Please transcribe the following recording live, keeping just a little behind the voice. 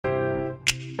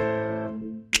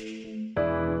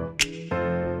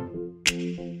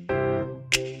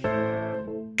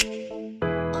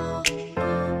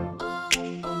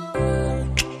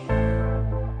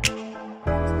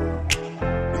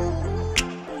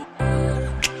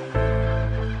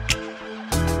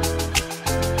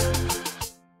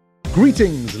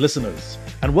Greetings, listeners,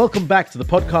 and welcome back to the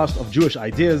podcast of Jewish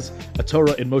Ideas, a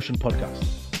Torah in Motion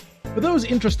podcast. For those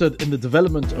interested in the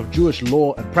development of Jewish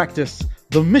law and practice,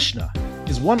 the Mishnah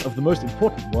is one of the most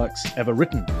important works ever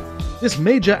written. This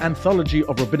major anthology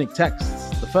of rabbinic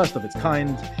texts, the first of its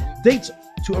kind, dates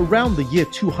to around the year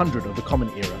 200 of the Common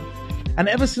Era, and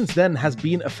ever since then has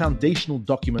been a foundational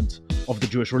document of the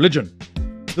Jewish religion.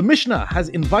 The Mishnah has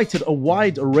invited a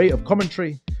wide array of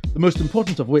commentary, the most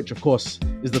important of which, of course,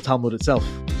 is the Talmud itself.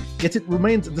 Yet it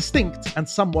remains a distinct and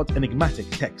somewhat enigmatic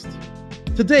text.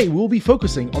 Today, we'll be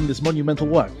focusing on this monumental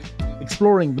work,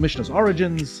 exploring the Mishnah's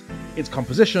origins, its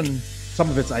composition, some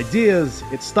of its ideas,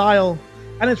 its style,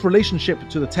 and its relationship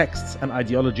to the texts and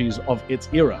ideologies of its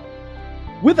era.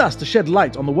 With us to shed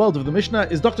light on the world of the Mishnah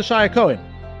is Dr. Shaye Cohen,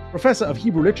 Professor of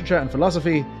Hebrew Literature and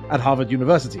Philosophy at Harvard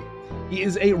University. He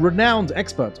is a renowned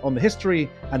expert on the history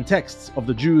and texts of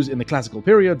the Jews in the classical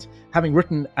period, having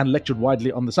written and lectured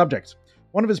widely on the subject.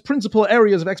 One of his principal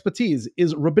areas of expertise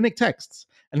is rabbinic texts,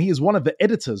 and he is one of the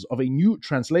editors of a new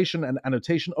translation and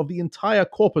annotation of the entire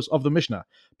corpus of the Mishnah,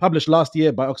 published last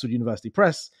year by Oxford University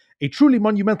Press, a truly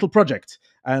monumental project,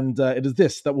 and it is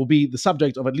this that will be the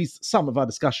subject of at least some of our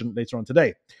discussion later on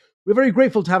today. We're very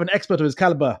grateful to have an expert of his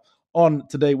caliber on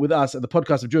today with us at the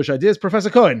podcast of Jewish Ideas. Professor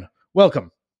Cohen,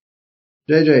 welcome.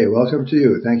 JJ, welcome to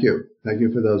you. Thank you. Thank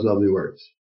you for those lovely words.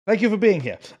 Thank you for being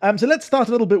here. So let's start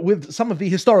a little bit with some of the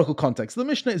historical context. The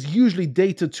Mishnah is usually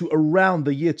dated to around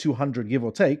the year 200, give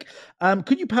or take.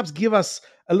 Could you perhaps give us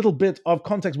a little bit of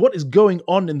context? What is going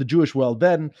on in the Jewish world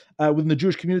then, within the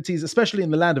Jewish communities, especially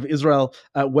in the land of Israel,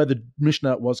 where the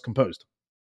Mishnah was composed?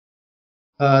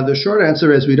 The short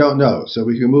answer is we don't know. So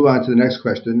we can move on to the next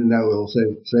question, and that will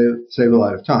save a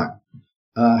lot of time.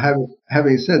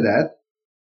 Having said that,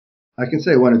 I can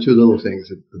say one or two little things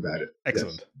about it.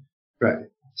 Excellent. Yes. Right.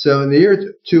 So in the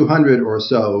year 200 or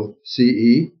so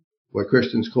CE, what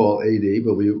Christians call AD,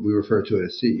 but we refer to it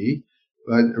as CE,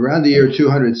 but around the year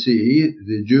 200 CE,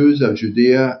 the Jews of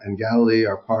Judea and Galilee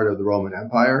are part of the Roman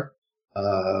Empire.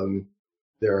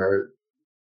 The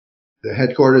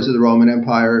headquarters of the Roman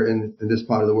Empire in this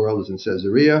part of the world is in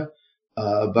Caesarea,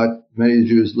 but many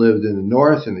Jews lived in the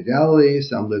north, in the Galilee,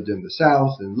 some lived in the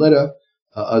south, in Littauer,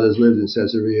 others lived in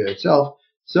Caesarea itself.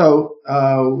 So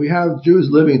we have Jews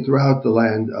living throughout the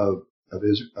land of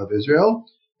Israel,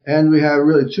 and we have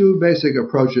really two basic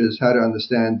approaches how to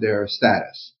understand their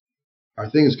status. Are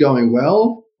things going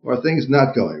well, or are things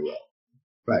not going well?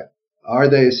 Right. Are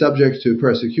they subject to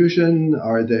persecution?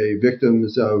 Are they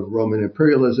victims of Roman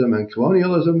imperialism and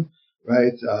colonialism?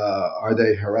 Right. Are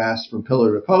they harassed from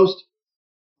pillar to post,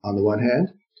 on the one hand?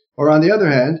 Or on the other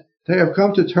hand, they have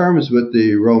come to terms with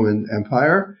the Roman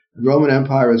Empire. The Roman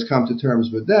Empire has come to terms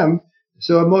with them.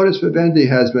 So a modus vivendi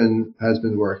has been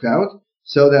worked out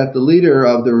so that the leader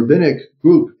of the rabbinic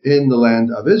group in the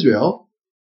land of Israel,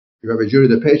 Rabbi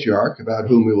Judah the Patriarch, about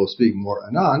whom we will speak more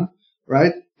anon,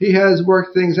 right? He has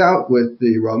worked things out with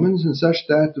the Romans and such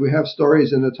that we have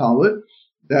stories in the Talmud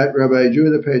that Rabbi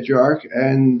Judah the Patriarch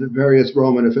and the various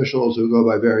Roman officials who go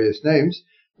by various names,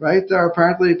 right, are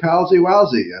apparently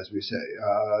palsy-walsy, as we say.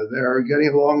 They're getting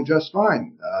along just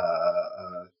fine.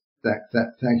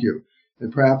 Thank you.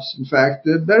 And perhaps, in fact,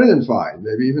 better than fine,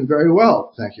 maybe even very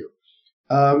well. Thank you.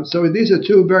 So these are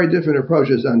two very different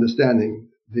approaches to understanding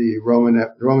the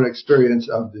Roman experience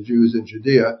of the Jews in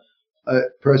Judea.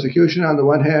 Persecution on the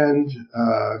one hand,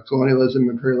 colonialism,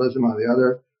 imperialism on the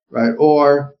other, right?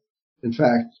 Or, in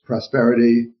fact,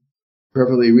 prosperity,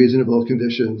 perfectly reasonable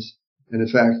conditions, and in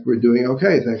fact, we're doing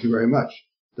okay, thank you very much.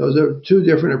 Those are two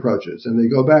different approaches, and they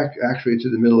go back actually to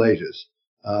the Middle Ages,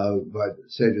 but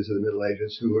sages of the Middle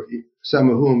Ages, some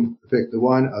of whom pick the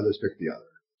one, others pick the other.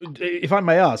 If I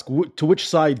may ask, to which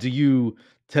side do you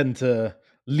tend to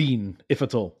lean, if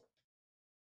at all?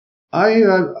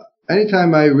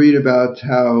 Anytime I read about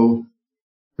how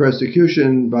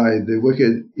persecution by the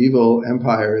wicked, evil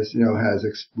empires,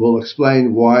 will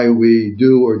explain why we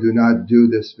do or do not do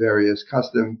this various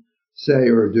custom, say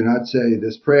or do not say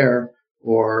this prayer,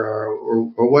 or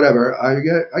whatever, I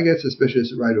get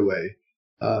suspicious right away.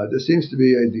 This seems to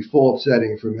be a default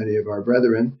setting for many of our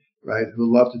brethren, right,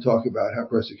 who love to talk about how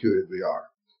persecuted we are.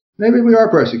 Maybe we are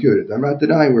persecuted. I'm not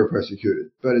denying we're persecuted,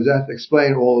 but does that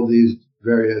explain all of these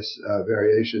various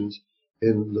variations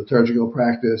in liturgical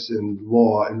practice, in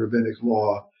law, in rabbinic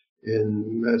law,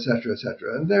 in et cetera, et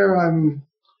cetera? And there I'm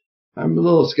a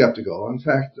little skeptical. In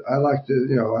fact, I like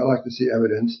to see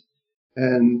evidence.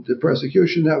 And the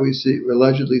persecution that we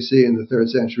allegedly see in the 3rd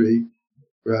century,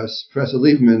 Professor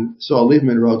Saul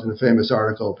Liebman wrote in a famous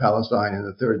article, Palestine in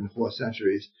the 3rd and 4th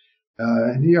centuries,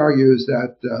 and he argues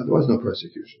that there was no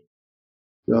persecution.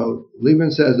 So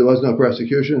Liebman says there was no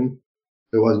persecution.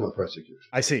 There was no persecution.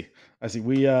 I see.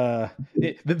 We there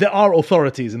are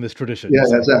authorities in this tradition. Yeah,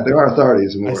 that's that. There are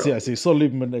authorities in the world. I see. Saul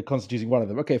Liebman constituting one of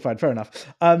them. Okay, fine, fair enough.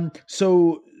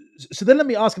 So then let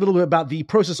me ask a little bit about the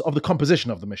process of the composition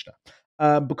of the Mishnah,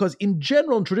 because in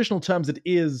general, in traditional terms, it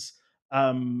is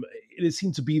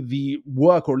seen to be the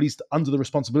work, or at least under the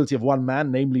responsibility of one man,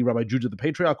 namely Rabbi Judah the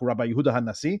Patriarch or Rabbi Yehuda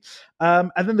HaNasi.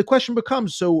 And then the question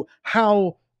becomes: so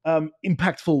how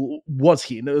impactful was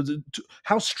he?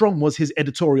 How strong was his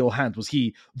editorial hand? Was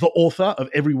he the author of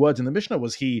every word in the Mishnah?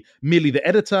 Was he merely the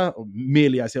editor? Or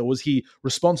merely, I say, or was he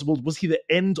responsible? Was he the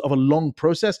end of a long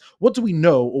process? What do we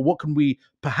know, or what can we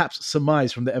perhaps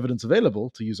surmise from the evidence available,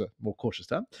 to use a more cautious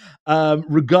term,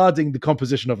 regarding the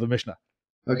composition of the Mishnah?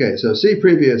 Okay, so see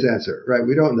previous answer, right?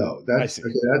 We don't know. That's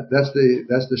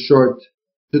the short,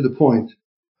 to the point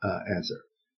answer.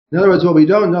 In other words, what we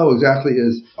don't know exactly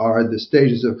are the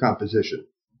stages of composition.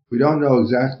 We don't know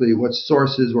exactly what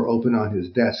sources were open on his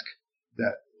desk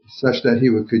such that he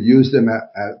could use them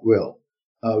at will.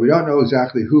 We don't know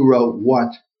exactly who wrote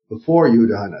what before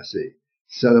Yehuda HaNasi,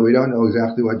 so that we don't know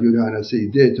exactly what Yehuda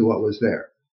HaNasi did to what was there.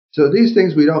 So these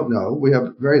things we don't know. We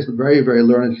have very, very, very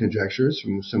learned conjectures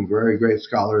from some very great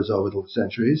scholars over the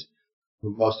centuries,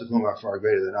 most of whom are far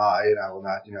greater than I, and I will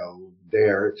not,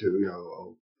 dare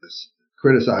to,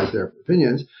 criticize their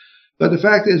opinions. But the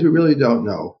fact is, we really don't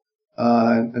know.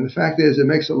 And the fact is, it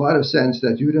makes a lot of sense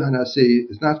that Yehuda HaNasi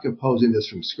is not composing this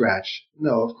from scratch.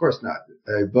 No, of course not.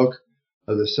 A book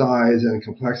of the size and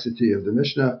complexity of the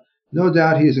Mishnah, no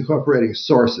doubt he is incorporating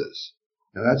sources.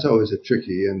 Now, that's always a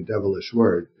tricky and devilish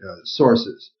word,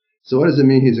 sources. So what does it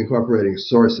mean he's incorporating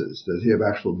sources? Does he have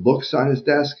actual books on his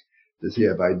desk? Does he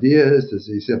have ideas? Does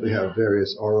he simply have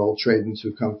various oral tradents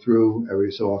who come through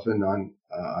every so often on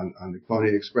the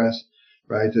Pony Express,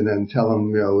 right? And then tell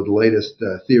them, the latest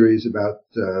theories about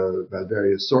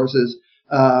various sources.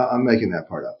 I'm making that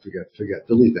part up. Forget,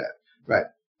 delete that, right?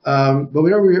 But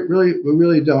we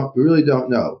really don't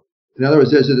know. In other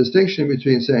words, there's a distinction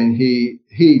between saying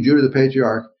he, Judah the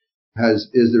Patriarch, is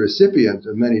the recipient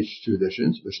of many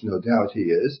traditions, which no doubt he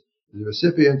is the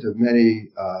recipient of many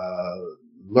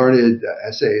learned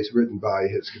essays written by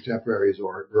his contemporaries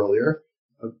or earlier.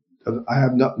 I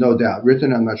have no doubt.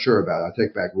 Written, I'm not sure about. I'll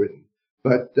take back written.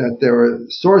 But that there were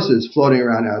sources floating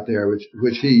around out there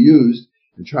which he used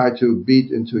and tried to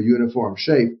beat into a uniform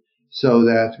shape so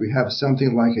that we have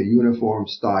something like a uniform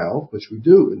style, which we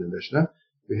do in the Mishnah.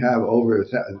 We have over,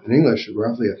 in English,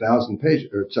 roughly 2,000 pages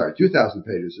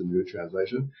in the New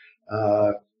Translation.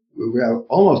 We have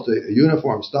almost a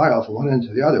uniform style from one end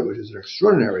to the other, which is an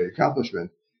extraordinary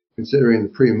accomplishment considering the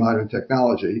pre-modern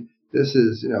technology. This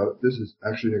is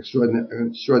actually an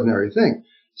extraordinary thing.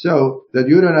 So that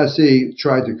Yehuda HaNasi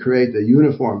tried to create a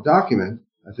uniform document,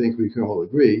 I think we can all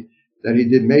agree. That he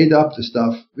made up the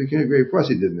stuff, we can agree, of course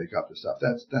he didn't make up the stuff.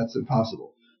 That's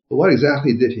impossible. But what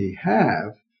exactly did he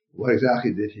have? What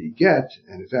exactly did he get?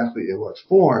 And exactly in what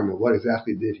form? And what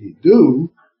exactly did he do?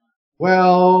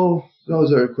 Well,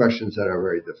 those are questions that are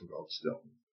very difficult still.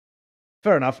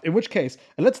 Fair enough. In which case,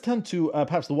 let's turn to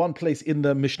perhaps the one place in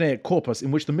the Mishnaic corpus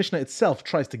in which the Mishnah itself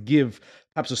tries to give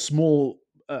perhaps a small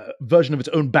version of its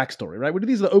own backstory, right?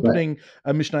 These are the opening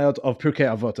Mishnayot of Pirkei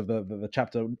Avot, of the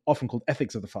chapter often called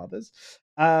Ethics of the Fathers.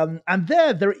 And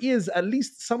there is at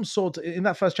least some sort, in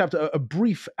that first chapter, a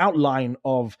brief outline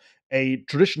of a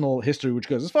traditional history which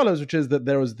goes as follows, which is that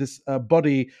there was this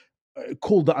body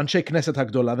called the Anshe Knesset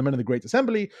HaGdola, the men of the Great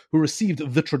Assembly, who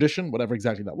received the tradition, whatever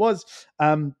exactly that was,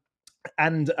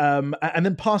 and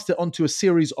then passed it on to a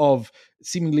series of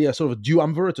seemingly a sort of a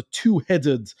duumvirate, a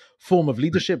two-headed form of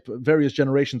leadership, various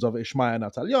generations of Ishmael and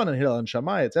Atalion and Hillel and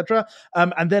Shammai, etc.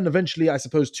 And then eventually, I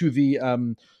suppose, to the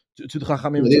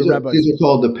Chachamim, to the rabbis. These are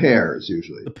called the pairs,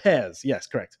 usually. The pairs, yes,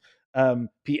 correct.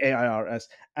 P-A-I-R-S.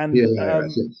 And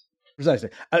P-A-I-R-S, yes. Precisely.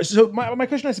 So my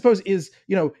question, I suppose, is,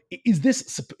 is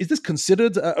this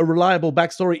considered a reliable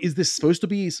backstory? Is this supposed to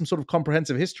be some sort of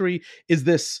comprehensive history? Is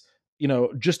this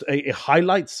just a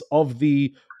highlights of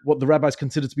what the rabbis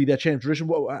consider to be their chain of tradition?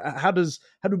 How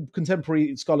do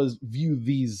contemporary scholars view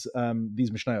these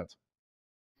Mishnayot?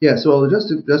 Yes, well, just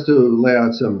to lay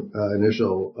out some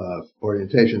initial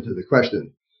orientation to the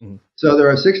question. Mm-hmm. So there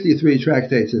are 63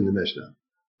 tractates in the Mishnah.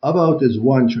 Avot is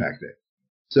one tractate.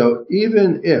 So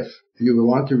even if you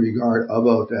want to regard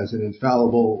Avot as an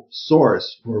infallible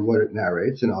source for what it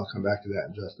narrates, and I'll come back to that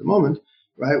in just a moment,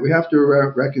 right? We have to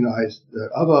recognize that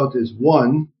Avot is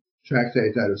one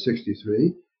tractate out of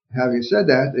 63. Having said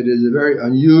that, it is a very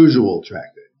unusual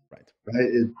tractate. Right?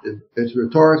 It's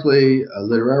rhetorically,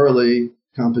 literarily,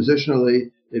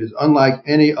 compositionally, it is unlike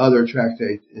any other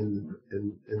tractate in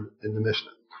the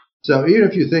Mishnah. So even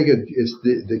if you think it's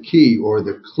the key or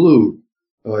the clue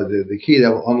or the key that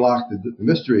will unlock the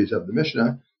mysteries of the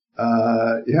Mishnah,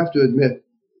 you have to admit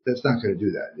that's not going to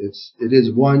do that. It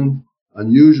is one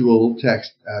unusual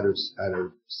text out of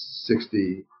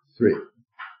 63.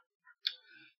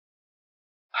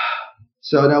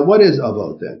 So now what is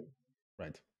avot then?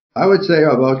 Right. I would say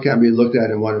avot can be looked at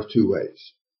in one of two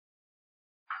ways.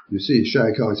 You see,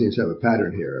 Shaye Cohen seems to have a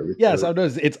pattern here. Yes, I know.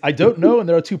 I don't know, and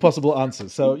there are two possible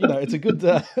answers. So, it's a good,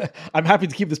 I'm happy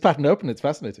to keep this pattern open. It's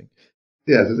fascinating.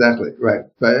 Yes, exactly. Right.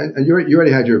 But, and you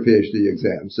already had your PhD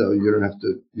exam, so you don't have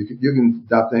to, you can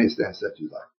adopt any stance that you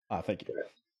like. Thank you.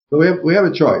 But we have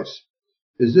a choice.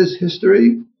 Is this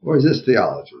history or is this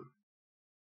theology?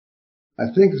 I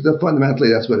think fundamentally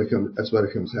that's what it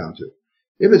comes down to.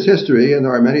 If it's history, and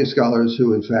there are many scholars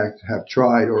who in fact have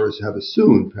tried or have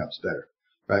assumed, perhaps better,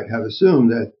 right, have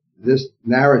assumed that this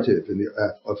narrative in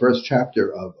the first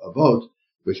chapter of Avot,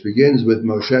 which begins with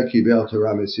Moshe Kibel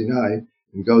Torah Sinai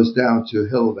and goes down to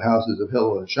the houses of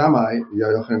Hillel and Shammai,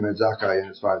 Yochanan and Zakkai and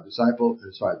his five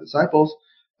disciples,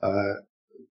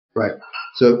 right.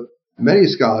 So many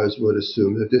scholars would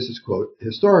assume that this is, quote,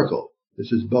 historical.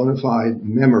 This is bona fide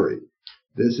memory.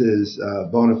 This is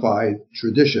bona fide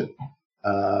tradition.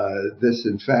 This,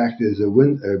 in fact, is a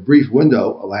brief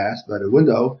window, alas, but a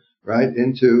window, right,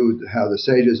 into how the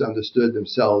sages understood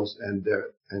themselves, and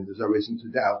there's no reason to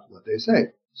doubt what they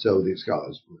say. So these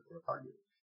scholars would argue.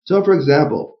 So, for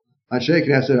example, Anshe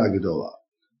Knesset HaGedolah,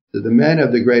 the men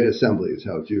of the Great Assembly is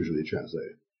how it's usually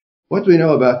translated. What do we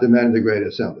know about the men of the Great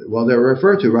Assembly? Well, they're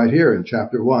referred to right here in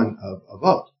chapter 1 of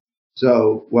Avot.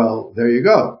 So, well, there you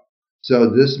go. So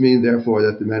this means, therefore,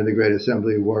 that the men of the Great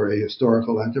Assembly were a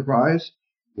historical enterprise,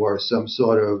 were some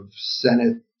sort of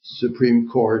Senate, Supreme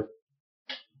Court,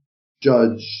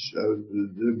 judge,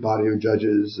 body of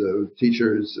judges,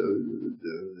 teachers,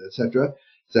 etc.,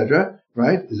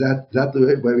 right? Is that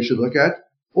the way we should look at?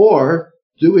 Or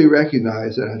do we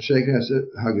recognize that Anshe Knesset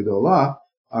HaGedolah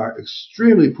are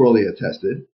extremely poorly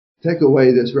attested? Take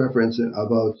away this reference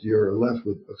about you're left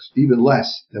with even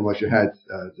less than what you had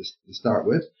to start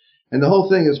with. And the whole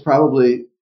thing is probably,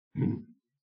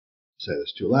 say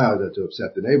this too loud to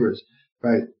upset the neighbors,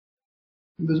 right?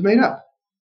 It was made up,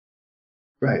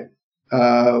 right?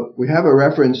 We have a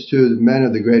reference to the men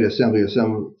of the Great Assembly, or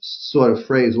some sort of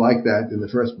phrase like that in the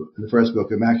first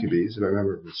book of Maccabees, if I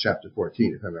remember, it was chapter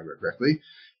 14, if I remember correctly,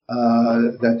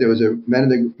 that there was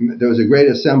a great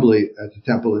assembly at the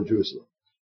temple in Jerusalem.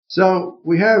 So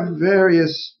we have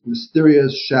various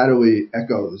mysterious, shadowy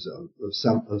echoes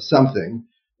of something.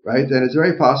 Right? And it's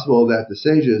very possible that the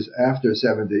sages after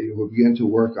 70 who began to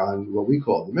work on what we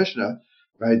call the Mishnah,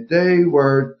 right? They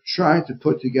were trying to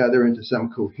put together into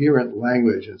some coherent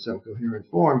language and some coherent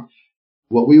form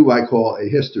what we might call a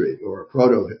history or a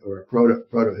proto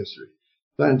history.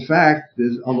 But in fact,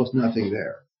 there's almost nothing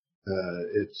there.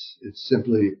 It's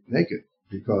simply naked,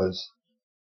 because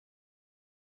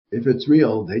if it's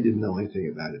real, they didn't know anything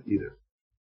about it either.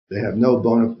 They have no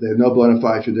bona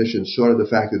fide tradition short of the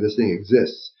fact that this thing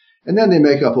exists. And then they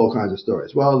make up all kinds of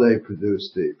stories. Well, they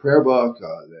produce the prayer book,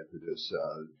 they produce,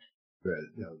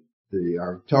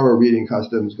 our Torah reading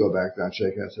customs go back to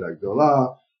Anshe Knesset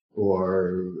HaGedolah,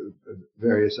 or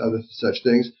various other such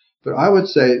things. But I would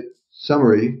say,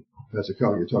 summary, Professor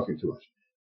Cohen, you're talking too much.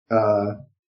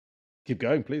 Keep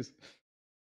going, please.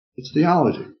 It's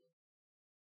theology.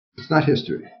 It's not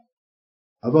history.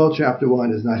 Avot chapter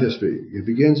 1 is not history. It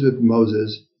begins with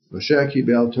Moses, Moshe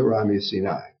Kibel Torah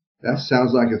Sinai. That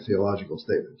sounds like a theological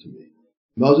statement to me.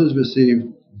 Moses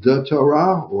received the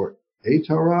Torah, or a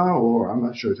Torah, or I'm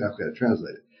not sure exactly how to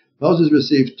translate it. Moses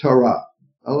received Torah.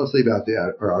 Oh, let's leave out the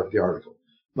article.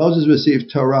 Moses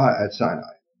received Torah at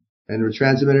Sinai and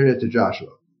transmitted it to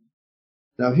Joshua.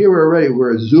 Now here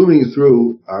we're zooming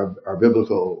through our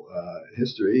biblical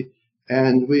history,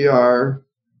 and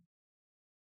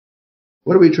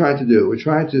what are we trying to do? We're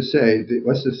trying to say,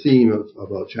 what's the theme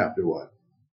of chapter 1?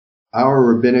 Our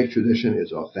rabbinic tradition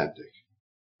is authentic.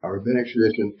 Our rabbinic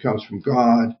tradition comes from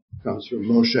God, comes from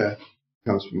Moshe,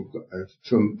 comes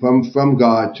from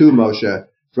God to Moshe,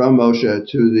 from Moshe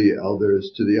to the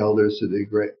elders, to the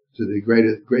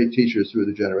great teachers through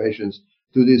the generations,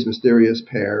 through these mysterious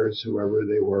pairs, whoever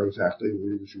they were exactly,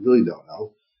 which we really don't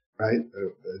know, right?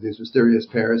 These mysterious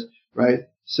pairs, right?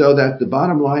 So that the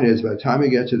bottom line is, by the time we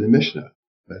get to the Mishnah,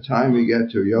 by the time we get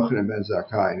to Yochanan ben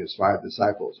Zakkai and his 5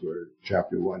 disciples, where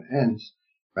chapter 1 ends,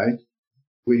 right?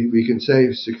 We can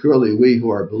say securely, we who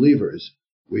are believers,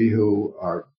 we who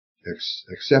are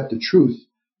accept the truth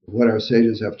of what our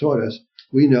sages have taught us,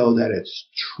 we know that it's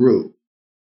true.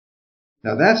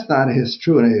 Now, that's not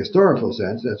true in a historical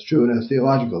sense. That's true in a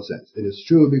theological sense. It is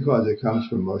true because it comes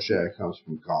from Moshe. It comes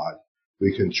from God.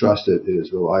 We can trust it. It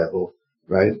is reliable,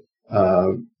 right?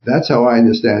 That's how I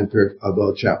understand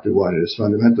about chapter 1. It is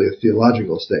fundamentally a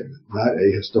theological statement, not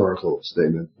a historical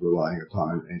statement relying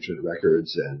upon ancient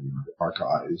records and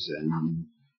archives and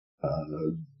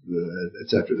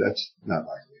etc. That's not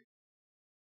likely.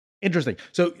 Interesting.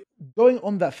 So going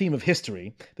on that theme of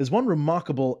history, there's one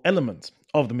remarkable element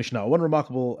of the Mishnah, one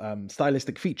remarkable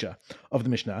stylistic feature of the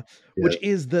Mishnah, which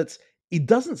is that it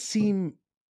doesn't seem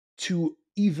to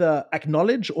either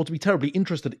acknowledge or to be terribly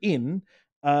interested in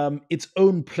its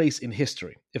own place in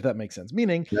history, if that makes sense.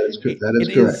 Meaning, that is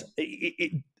correct.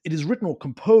 It is written or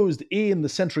composed in the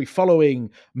century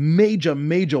following major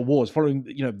wars, following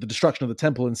the destruction of the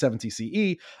temple in 70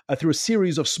 CE, through a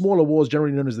series of smaller wars,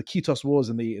 generally known as the Kitos Wars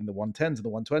in the 110s and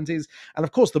the 120s, and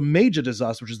of course the major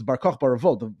disaster, which is the Bar Kokhba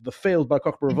revolt, the failed Bar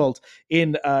Kokhba revolt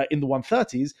in the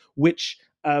 130s, which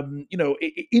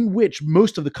in which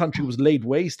most of the country was laid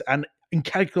waste and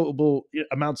incalculable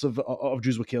amounts of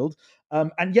Jews were killed.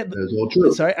 And yet, that's all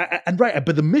true. Sorry,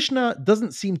 but the Mishnah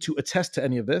doesn't seem to attest to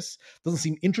any of this. Doesn't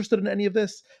seem interested in any of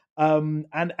this. And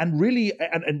really,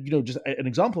 just an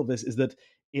example of this is that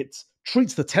it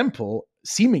treats the temple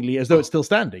seemingly as though it's still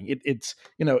standing. It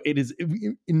is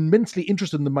immensely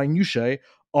interested in the minutiae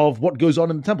of what goes on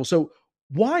in the temple. So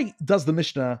why does the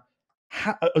Mishnah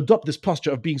adopt this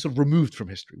posture of being sort of removed from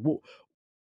history?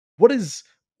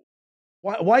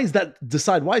 Why is that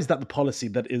the policy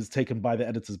that is taken by the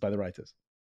editors, by the writers?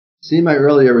 See my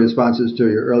earlier responses to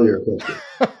your earlier question.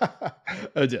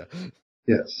 Oh dear.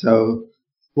 Yes. So,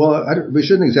 we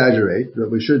shouldn't exaggerate,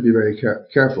 but we should be very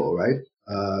careful, right?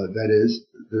 That is,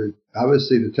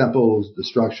 obviously the temple's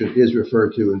destruction is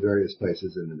referred to in various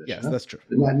places in the Mishnah. Yes, that's true.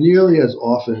 But not nearly as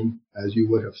often as you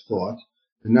would have thought,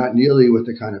 and not nearly with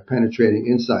the kind of penetrating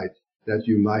insight that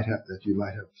you might have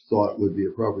thought would be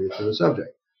appropriate for the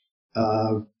subject.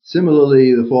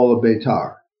 Similarly, the fall of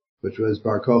Beitar, which was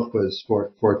Bar Kokhba's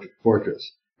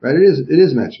fortress, right? It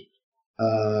is mentioned,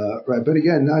 right? But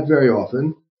again, not very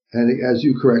often. And as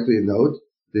you correctly note,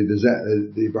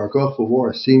 the Bar Kokhba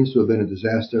war seems to have been a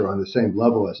disaster on the same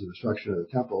level as the destruction of the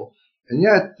temple, and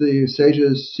yet the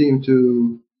sages seem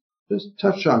to just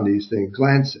touch on these things,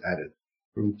 glance at it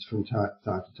from time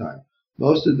to time.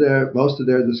 Most of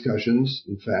their discussions,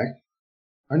 in fact,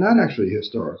 are not actually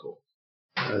historical.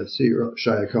 See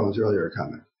Shaye Cohen's earlier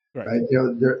comment, right?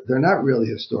 They're not really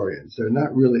historians. They're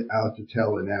not really out to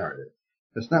tell a narrative.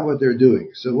 That's not what they're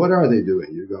doing. So what are they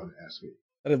doing? You're going to ask me.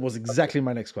 That was exactly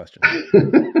my next question.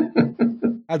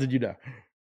 How did you know?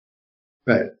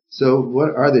 Right. So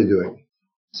what are they doing?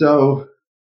 So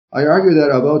I argue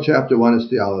that although chapter 1 is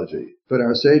theology, but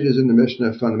our sages in the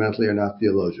Mishnah fundamentally are not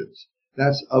theologians.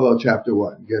 That's about chapter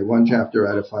 1. You get one chapter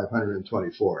out of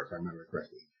 524, if I remember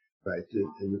correctly, right,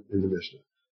 in the Mishnah.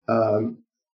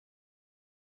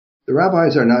 The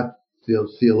rabbis are not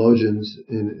theologians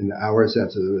in our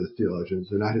sense of the theologians.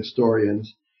 They're not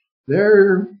historians.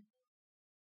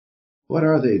 What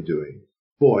are they doing?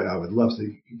 Boy, I would love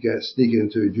to sneak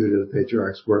into Judah the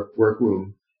Patriarch's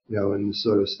workroom, and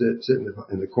sort of sit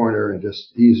in the corner and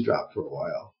just eavesdrop for a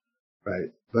while,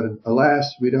 right? But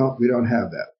alas, we don't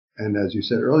have that. And as you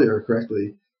said earlier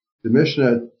correctly, the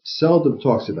Mishnah seldom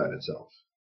talks about itself.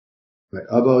 Right?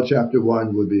 Although chapter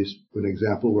 1 would be an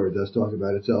example where it does talk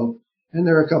about itself, and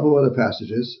there are a couple of other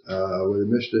passages where the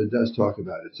Mishnah does talk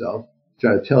about itself. It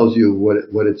kind of tells you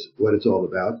what it's all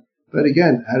about. But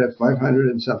again, out of 500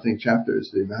 and something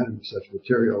chapters, the amount of such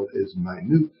material is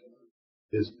minute.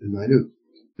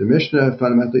 The Mishnah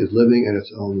fundamentally is living in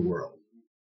its own world.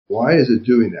 Why is it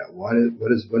doing that? What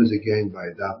is it gain by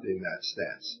adopting that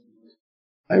stance?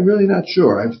 I'm really not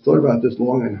sure. I've thought about this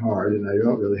long and hard, and I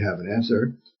don't really have an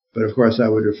answer. But of course, I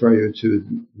would refer you to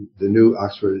the new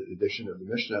Oxford edition of the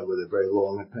Mishnah with a very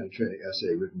long and penetrating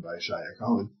essay written by Shaye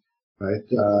Cohen, right,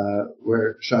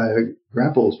 where Shaye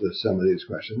grapples with some of these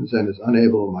questions and is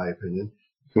unable, in my opinion,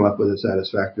 to come up with a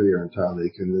satisfactory or entirely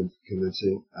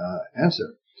convincing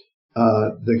answer.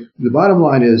 The bottom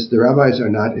line is the rabbis are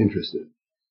not interested.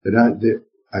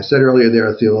 I said earlier they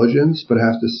are theologians, but I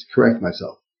have to correct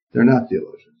myself. They're not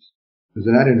theologians because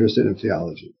they're not interested in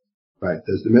theology. Right?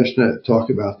 Does the Mishnah talk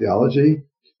about theology?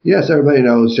 Yes, everybody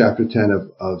knows chapter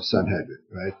 10 of Sanhedrin,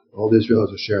 right? All Israel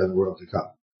is a share in the world to come.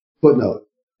 Footnote: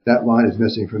 that line is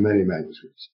missing from many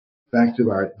manuscripts. Back to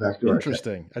our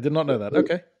Interesting. I did not know that.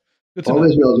 Okay. Good to all know.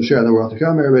 Israel is a share in the world to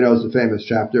come. Everybody knows the famous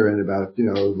chapter and about,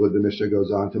 where the Mishnah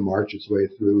goes on to march its way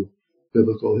through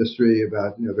biblical history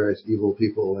about, various evil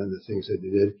people and the things that they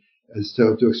did. And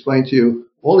so to explain to you,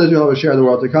 all Israel is a share in the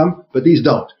world to come, but these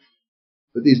don't.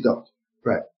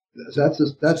 That's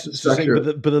the structure.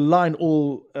 But the line,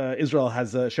 all Israel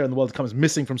has share in the world, comes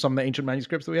missing from some of the ancient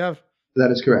manuscripts that we have?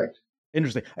 That is correct.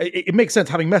 Interesting. It makes sense.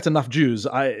 Having met enough Jews,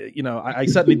 I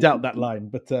certainly doubt that line.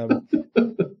 But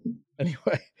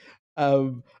anyway,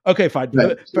 okay, fine.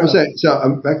 Right.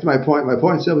 Back to my point. My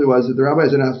point simply was that the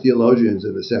rabbis are not theologians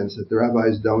in the sense that the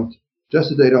rabbis don't,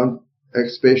 just as they don't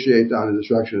expatiate on the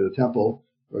destruction of the temple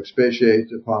or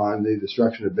expatiate upon the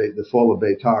destruction of the fall of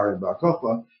Beitar and Bar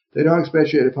Kokhba, they don't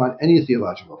expatiate upon any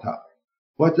theological topic.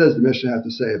 What does the Mishnah have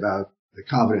to say about the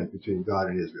covenant between God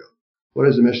and Israel? What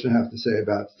does the Mishnah have to say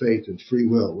about fate and free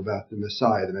will, about the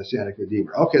Messiah, the Messianic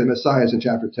Redeemer? Okay, the Messiah is in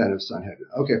chapter 10 of Sanhedrin.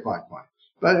 Okay, fine.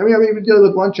 But I mean, we're dealing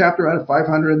with one chapter out of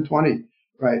 520,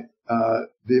 right?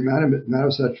 The amount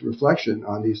of such reflection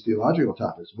on these theological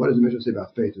topics. What does the Mishnah say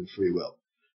about faith and free will?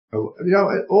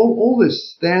 All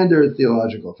this standard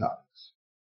theological topics.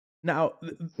 Now,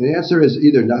 the answer is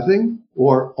either nothing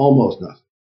or almost nothing.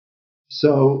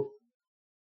 So,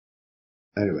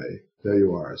 anyway, there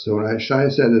you are. So when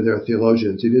Shaye said that there are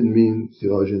theologians, he didn't mean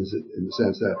theologians in the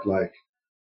sense that, like,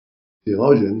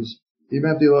 theologians. He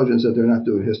meant theologians that they're not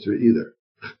doing history either.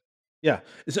 Yeah.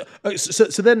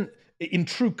 So then, in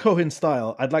true Cohen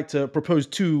style, I'd like to propose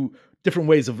two different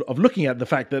ways of looking at the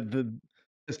fact that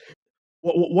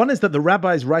one is that the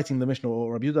rabbis writing the Mishnah,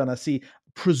 or Rabbi Yehuda Nasi,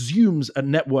 presumes a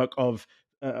network of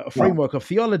a framework of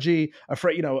theology,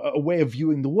 a way of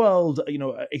viewing the world,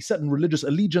 a certain religious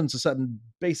allegiance, a certain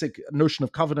basic notion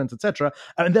of covenant, etc.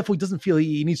 And therefore, he doesn't feel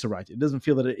he needs to write it. He doesn't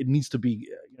feel that it needs to be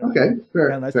okay.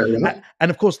 Fair enough. And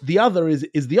of course, the other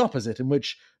is the opposite, in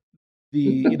which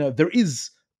there is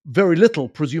very little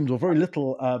presumed, or very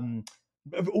little,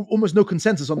 almost no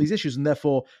consensus on these issues, and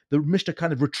therefore the Mishnah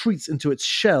kind of retreats into its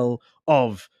shell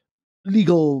of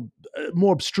legal,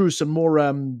 more abstruse and more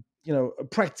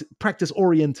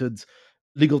practice-oriented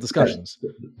legal discussions.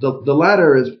 Right. The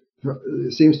latter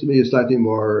seems to me is slightly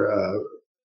more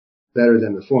better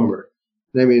than the former.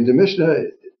 I mean, the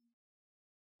Mishnah,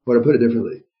 or to put it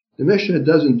differently, the Mishnah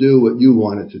doesn't do what you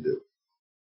want it to do.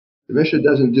 The Mishnah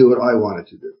doesn't do what I want it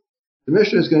to do. The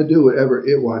Mishnah is going to do whatever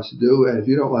it wants to do, and if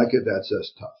you don't like it, that's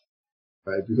just tough,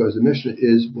 right? Because the Mishnah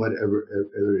is whatever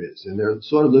it is, and they're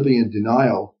sort of living in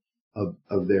denial of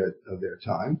their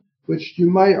time, which you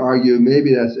might argue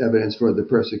maybe that's evidence for the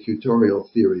persecutorial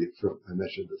theory I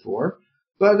mentioned before,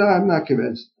 but I'm not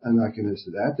convinced. I'm not convinced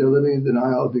of that. They're living in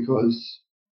denial because,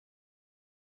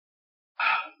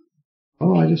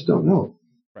 I just don't know.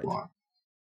 Right.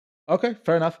 Okay,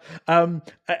 fair enough.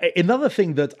 Another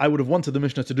thing that I would have wanted the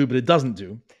Mishnah to do, but it doesn't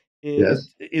do,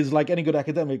 is like any good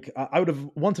academic, I would have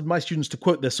wanted my students to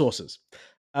quote their sources.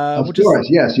 Of course,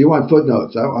 yes. You want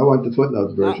footnotes. I want the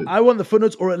footnotes version. I want the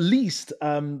footnotes, or at least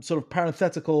sort of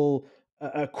parenthetical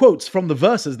quotes from the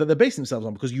verses that they're basing themselves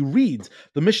on, because you read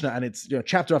the Mishnah and it's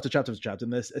chapter after chapter after chapter,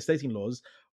 and they're stating laws.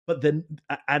 But then,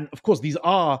 and of course, these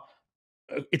are.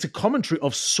 It's a commentary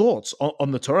of sorts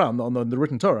on the Torah, on the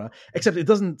written Torah, except it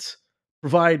doesn't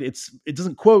provide, it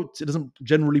doesn't quote, it doesn't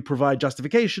generally provide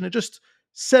justification. It just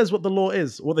says what the law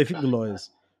is, what they think the law is.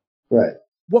 Right.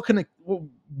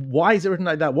 Why is it written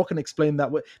like that? What can explain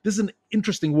that? This is an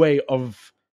interesting way of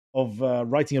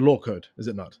writing a law code, is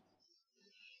it not?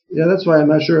 Yeah, that's why I'm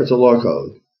not sure it's a law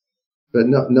code, but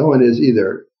no one is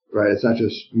either. Right? It's not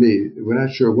just me. We're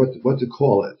not sure what to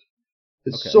call it.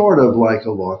 It's sort of like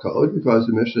a law code, because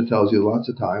the Mishnah tells you lots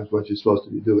of times what you're supposed to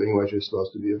be doing and what you're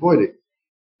supposed to be avoiding.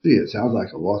 See, it sounds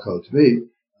like a law code to me,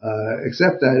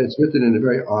 except that it's written in a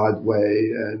very odd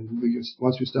way, and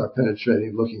once we start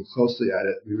penetrating, looking closely at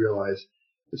it, we realize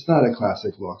it's not a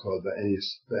classic law code by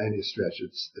any stretch.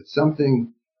 It's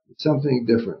something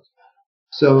different.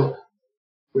 So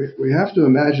we have to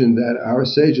imagine that our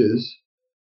sages,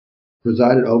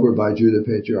 presided over by Judah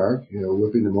patriarch,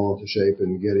 whipping them all into shape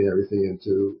and getting everything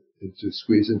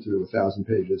squeezed into 1,000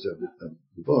 pages of the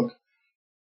book.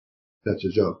 That's a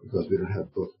joke, because we don't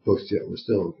have books yet. We're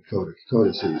still in the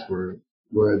codices.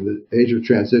 We're in the age of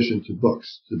transition to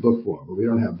books, to book form, but we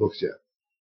don't have books yet.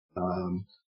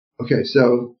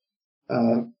 So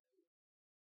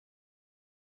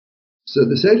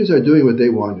the sages are doing what they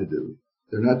want to do.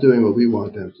 They're not doing what we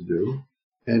want them to do.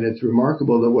 And it's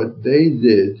remarkable that what they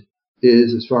did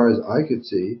is, as far as I could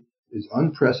see, is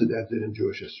unprecedented in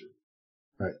Jewish history.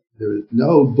 Right? There is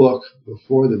no book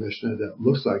before the Mishnah that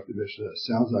looks like the Mishnah,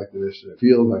 sounds like the Mishnah,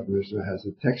 feels like the Mishnah, has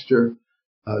the texture,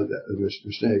 the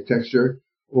Mishnaic texture,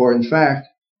 or in fact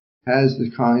has the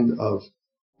kind of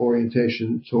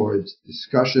orientation towards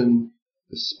discussion,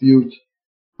 dispute,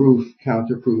 proof,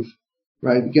 counterproof.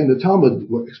 Right? Again, the Talmud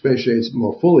expatiates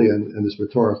more fully in this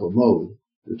rhetorical mode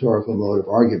of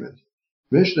argument.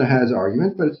 Mishnah has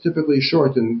argument, but it's typically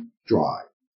short and dry.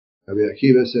 Rabbi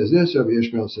Akiva says this, Rabbi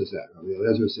Ishmael says that.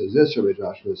 Rabbi Ezra says this, Rabbi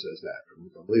Joshua says that. Rabbi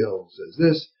Gamliel says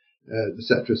this,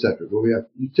 etc., etc. But we have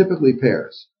typically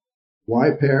pairs.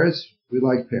 Why pairs? We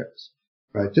like pairs.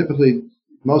 Right? Typically,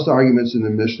 most arguments in the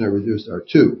Mishnah reduced are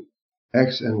two,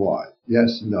 X and Y.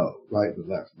 Yes, no, right and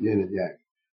left, yin and yang.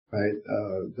 Right?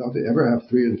 Don't they ever have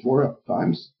 3 and 4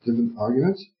 times different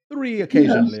arguments? 3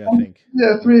 occasionally, yes, I think.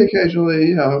 Yeah, 3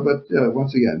 occasionally, but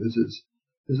once again, this is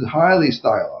highly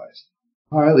stylized.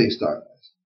 Highly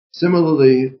stylized.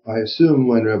 Similarly, I assume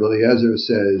when Rabbi Eliezer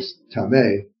says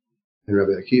tameh and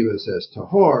Rabbi Akiva says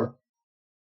tahor,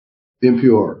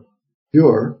 impure,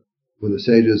 pure, when the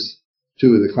sages,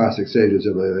 2 of the classic sages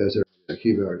of Eliezer and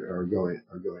Akiva are going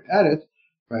at it,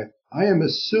 right? I am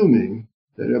assuming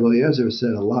that Rabbi Eliezer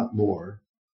said a lot more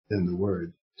than the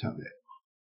word tameh.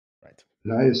 Right.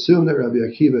 And I assume that Rabbi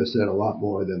Akiva said a lot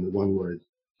more than the one word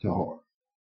tahor.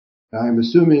 I'm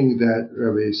assuming that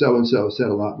Rabbi so-and-so said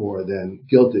a lot more than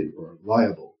guilty or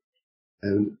liable,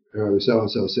 and Rabbi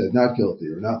so-and-so said not guilty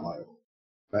or not liable.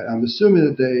 Right? I'm assuming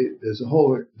that there's a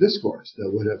whole discourse that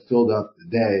would have filled up a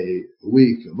day, a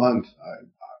week, a month.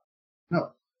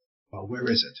 No. Well, where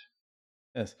is it?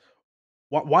 Yes.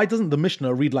 Why doesn't the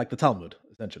Mishnah read like the Talmud,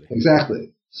 essentially?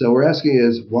 Exactly. So we're asking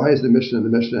is, why is the Mishnah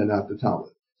and not the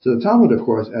Talmud? So the Talmud, of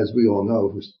course, as we all know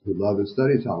who love and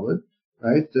study Talmud,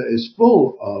 right, is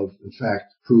full of, in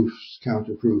fact, proofs,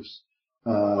 counterproofs,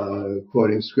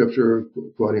 quoting scripture,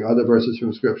 quoting other verses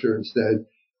from scripture instead,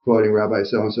 quoting Rabbi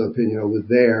so-and-so opinion over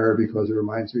there because it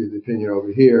reminds me of the opinion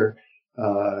over here,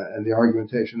 and the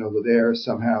argumentation over there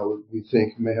somehow we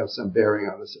think may have some bearing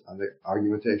on the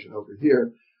argumentation over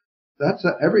here. That's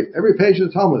every page of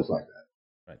the Talmud is like that.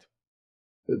 Right.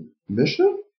 The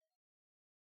Mishnah?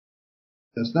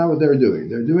 That's not what they're doing.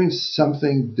 They're doing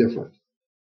something different.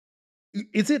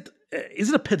 Is it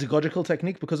a pedagogical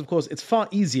technique? Because, of course, it's far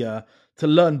easier to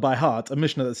learn by heart a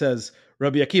Mishnah that says,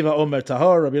 Rabbi Akiva Omer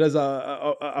Tahor, Rabbi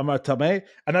Eliezer Amar Tameh,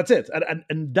 and that's it.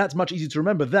 And that's much easier to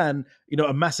remember than,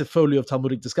 a massive folio of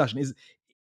Talmudic discussion. Is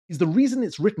the reason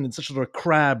it's written in such a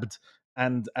crabbed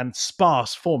and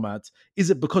sparse format, is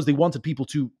it because they wanted people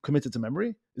to commit it to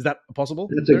memory? Is that possible?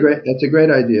 That's a great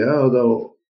idea,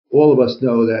 although all of us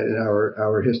know that in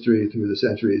our history through the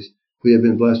centuries, we have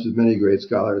been blessed with many great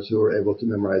scholars who are able to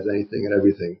memorize anything and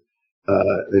everything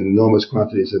in enormous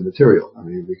quantities of material. I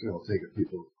mean, we can all think of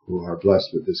people who are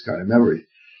blessed with this kind of memory.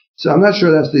 So I'm not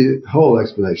sure that's the whole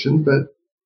explanation, but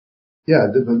yeah,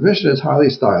 the Mishnah is highly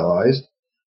stylized.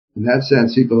 In that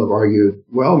sense, people have argued,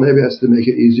 well, maybe that's to make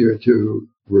it easier to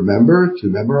remember, to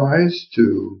memorize,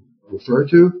 to refer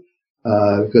to,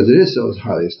 because it is so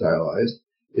highly stylized.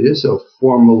 It is so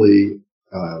formally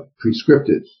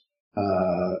prescripted.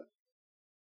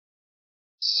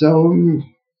 So,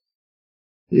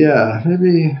 yeah,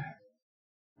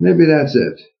 maybe that's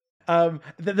it.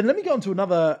 Then let me go on to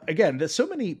another. Again, there's so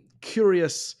many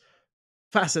curious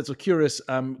facets or curious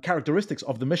characteristics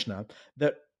of the Mishnah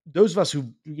that those of us who've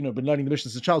been learning the Mishnah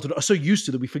since childhood are so used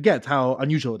to that we forget how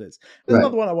unusual it is. There's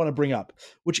another one I want to bring up,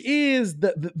 which is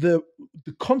the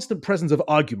constant presence of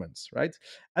arguments, right?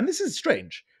 And this is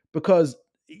strange because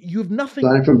you have nothing.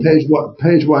 Starting from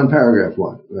page one, paragraph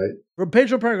 1, right? From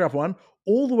page 1, paragraph 1,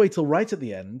 all the way till right at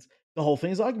the end, the whole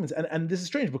thing is arguments. And this is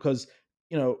strange because,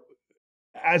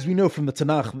 as we know from the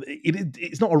Tanakh,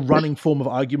 it's not a running form of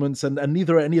arguments, and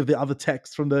neither are any of the other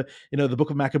texts from the the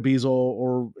Book of Maccabees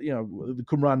or the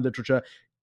Qumran literature.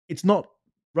 It's not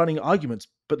running arguments,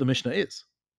 but the Mishnah is.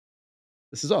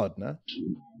 This is odd, no?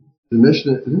 The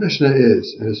Mishnah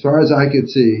is, and as far as I could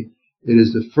see, it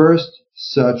is the first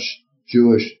such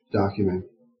Jewish document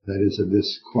that is of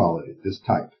this quality, this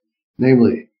type.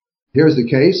 Namely, here's the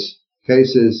case.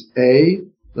 Case is A,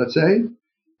 let's say.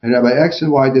 And Rabbi X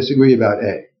and Y disagree about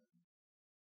A.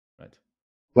 Right.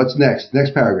 What's next?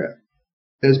 Next paragraph.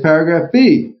 There's paragraph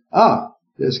B.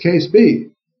 There's case B.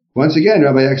 Once again,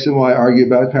 Rabbi X and Y argue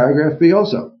about paragraph B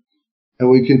also. And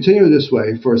we continue this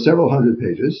way for several hundred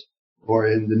pages, or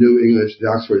in the New English, the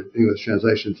Oxford English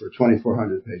translation for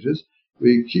 2,400 pages.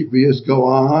 We just go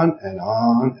on and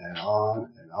on and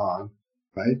on and on,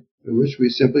 right? In which we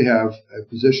simply have a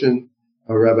position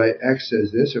of Rabbi X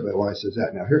says this, Rabbi Y says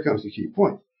that. Now here comes the key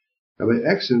point. Rabbi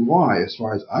X and Y, as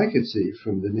far as I could see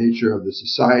from the nature of the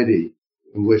society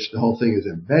in which the whole thing is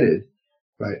embedded,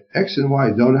 right? X and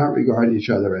Y do not regard each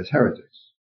other as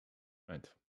heretics. Right.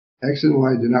 X and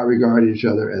Y do not regard each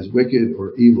other as wicked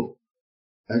or evil.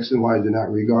 X and Y do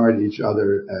not regard each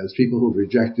other as people who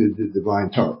rejected the divine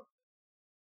Torah.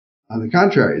 On the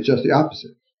contrary, it's just the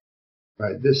opposite.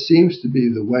 Right? This seems to be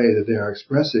the way that they are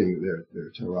expressing their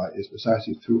Torah is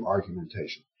precisely through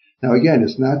argumentation. Now again,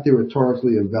 it's not the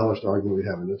rhetorically embellished argument we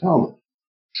have in the Talmud.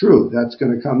 true. That's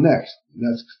going to come next.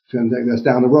 That's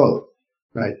down the road,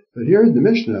 right? But here in the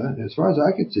Mishnah, as far as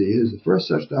I can see, is the first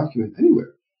such document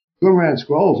anywhere. Qumran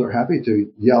scrolls are happy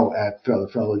to yell at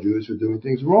fellow Jews for doing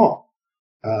things wrong.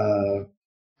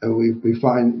 And we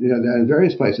find that in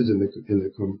various places in the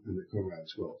Qumran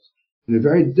scrolls, in a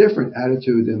very different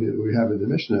attitude than we have in the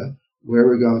Mishnah, where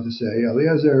we're going to say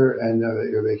Eliezer and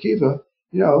Rabbi Akiva,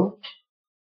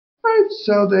 right?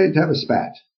 So they'd have a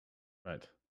spat, right?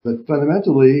 But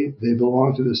fundamentally, they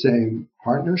belong to the same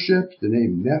partnership,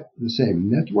 the same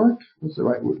network. What's the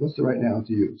right noun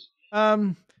to use?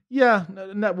 Yeah,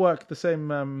 network, the same.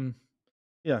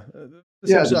 The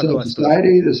same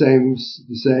society, the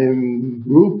same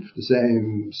group, the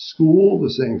same school,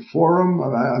 the same forum.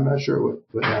 I'm not sure what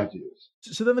now to use.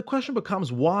 So then the question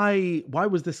becomes, why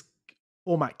was this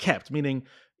format kept? Meaning,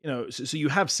 so you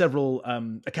have several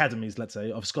academies, let's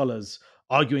say, of scholars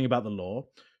arguing about the law.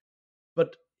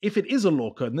 But if it is a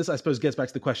law code, and this, I suppose, gets back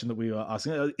to the question that we were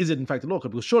asking, is it in fact a law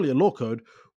code? Because surely a law code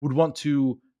would want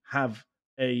to have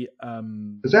a...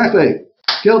 Exactly.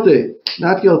 Guilty,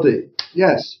 not guilty.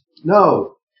 Yes.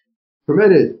 No,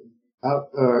 permitted,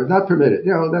 or not permitted.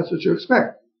 That's what you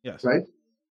expect. Yes. Right?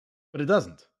 But it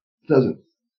doesn't. It doesn't.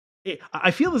 I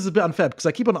feel this is a bit unfair because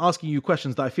I keep on asking you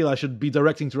questions that I feel I should be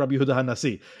directing to Rabbi Yehuda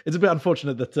HaNasi. It's a bit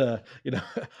unfortunate that,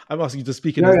 I'm asking you to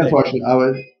speak in his name. Very unfortunate. I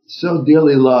would so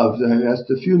dearly love just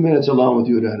a few minutes alone with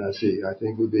Yehuda HaNasi. I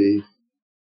think would be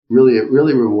really,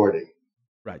 really rewarding.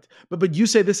 Right. But you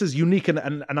say this is unique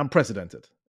and unprecedented.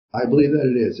 I believe that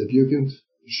it is. If you can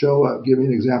give me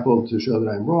an example to show that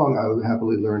I'm wrong, I would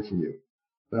happily learn from you.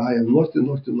 But I have looked and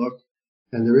looked and looked,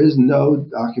 and there is no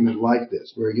document like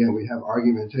this, where again we have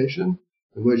argumentation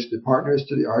in which the partners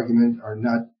to the argument are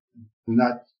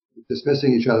not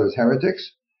dismissing each other as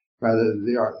heretics. Rather,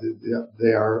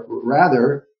 they are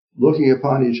rather looking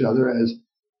upon each other as,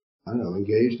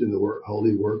 engaged in the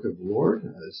holy work of the Lord,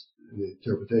 as in the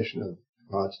interpretation of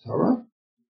God's Torah.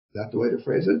 Is that the way to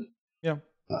phrase it? Yeah.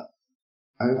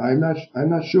 I'm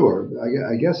not sure.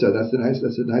 I guess so. That's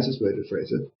the nicest way to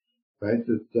phrase it, right?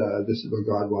 That this is what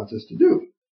God wants us to do,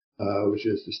 which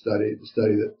is to study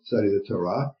the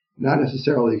Torah, not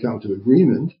necessarily come to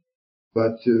agreement,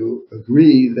 but to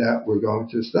agree that we're going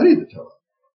to study the Torah.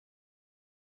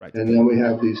 Right. And then we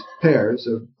have these pairs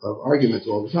of arguments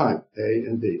all the time, A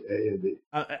and B, A and B.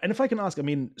 And if I can ask,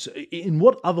 so in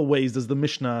what other ways does the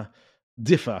Mishnah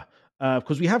differ?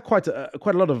 Because we have quite a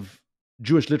lot of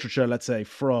Jewish literature, let's say,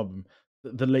 from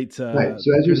the late... right.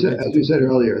 So as you said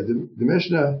earlier, the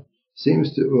Mishnah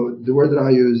seems to... the word that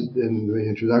I used in the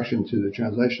introduction to the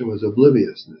translation was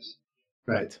obliviousness.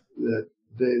 Right. That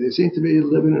they seem to be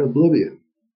living in oblivion.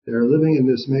 They're living in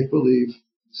this make-believe,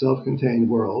 self-contained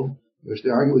world, in which they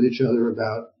argue with each other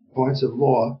about points of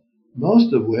law, many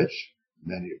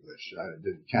of which, I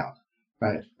didn't count,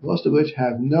 right? Most of which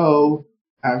have no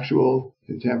actual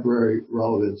contemporary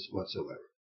relevance whatsoever.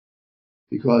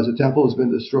 Because the temple has been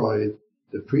destroyed,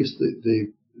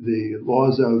 the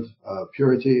laws of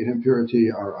purity and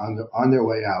impurity are on their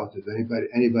way out, as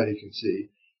anybody can see.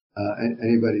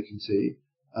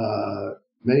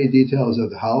 Many details of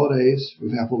the holidays, for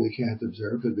example, we can't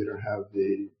observe because we don't have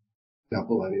the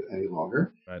temple any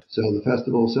longer. Right. So the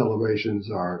festival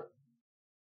celebrations are,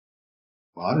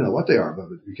 I don't know what they are, but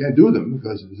we can't do them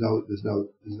because there's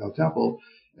no temple,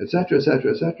 etc.,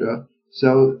 etc., etc.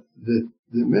 So the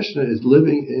Mishnah is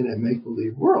living in a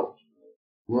make-believe world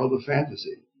of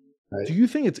fantasy. Right? Do you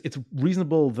think it's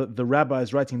reasonable that the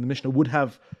rabbis writing the Mishnah would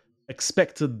have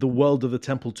expected the world of the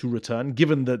temple to return,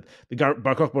 given that the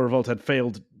Bar Kokhba revolt had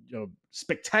failed,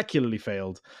 spectacularly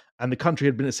failed, and the country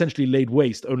had been essentially laid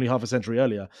waste only half a century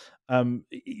earlier?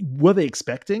 Were they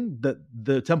expecting that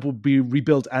the temple would be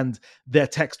rebuilt and their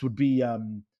text would be,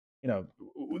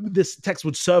 this text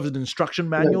would serve as an instruction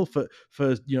manual for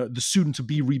the soon to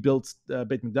be rebuilt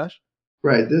Beit Mikdash?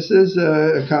 Right. This is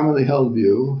a commonly held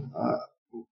view.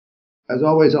 As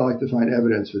always, I like to find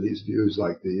evidence for these views,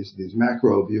 like these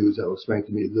macro views that will explain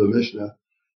to me the Mishnah.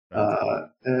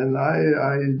 And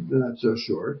I'm not so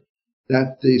sure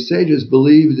that the sages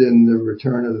believed in the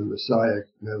return of the Messiah.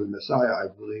 I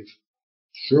believe,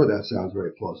 sure, that sounds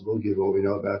very plausible, given what we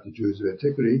know about the Jews of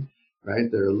antiquity.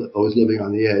 Right, they're always living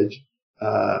on the edge.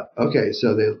 Okay,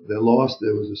 so they lost.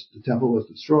 The temple was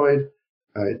destroyed.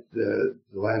 Right, the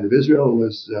land of Israel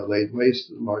was laid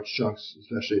waste in large chunks,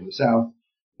 especially in the south.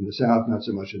 In the south, not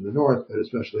so much in the north, but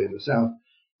especially in the south.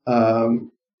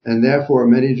 And therefore,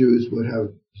 many Jews would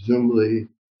have presumably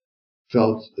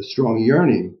felt a strong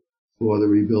yearning for the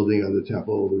rebuilding of the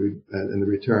temple and the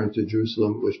return to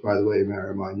Jerusalem, which, by the way, may I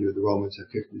remind you, the Romans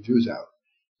have kicked the Jews out.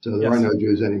 So there are no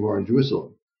Jews anymore in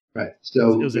Jerusalem. Right.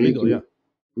 So it was illegal,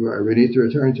 We need to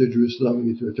return to Jerusalem.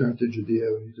 We need to return to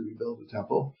Judea. We need to rebuild the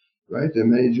temple, right?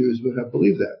 And many Jews would have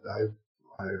believed that.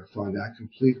 I find that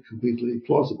completely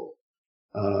plausible.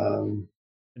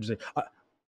 Interesting.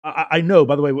 I know,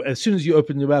 by the way, as soon as you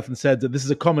opened your mouth and said that this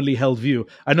is a commonly held view,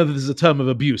 I know that this is a term of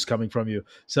abuse coming from you.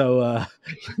 So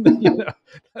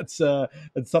that's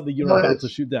something you're about to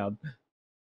shoot down.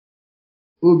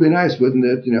 It would be nice, wouldn't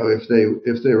it?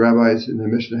 If the rabbis in the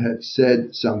Mishnah had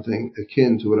said something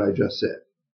akin to what I just said.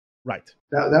 Right.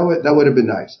 That would have been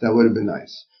nice. That would have been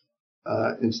nice.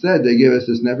 Instead, they give us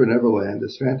this never land,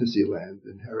 this fantasy land,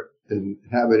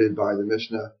 inhabited by the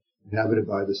Mishnah, inhabited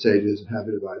by the sages,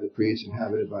 inhabited by the priests,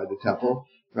 inhabited by the temple.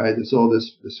 Right? It's all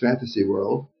this fantasy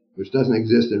world, which doesn't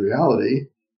exist in reality.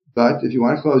 But if you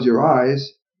want to close your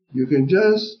eyes, you can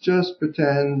just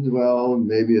pretend. Well,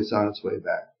 maybe it's on its way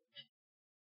back.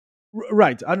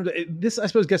 Right. This, I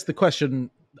suppose, gets the question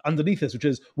underneath this, which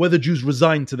is whether Jews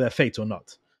resign to their fate or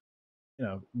not.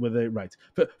 Were they right?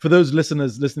 For those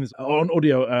listeners listening on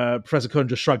audio, Professor Cohen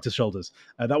just shrugged his shoulders.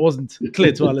 That wasn't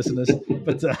clear to our listeners,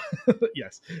 but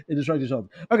yes, it just shrugged his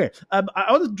shoulders. Okay, I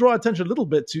want to draw attention a little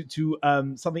bit to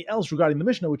something else regarding the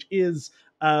Mishnah, which is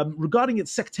regarding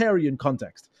its sectarian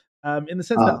context, in the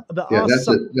sense that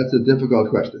that's a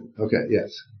difficult question. Okay,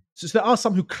 yes. So there are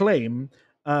some who claim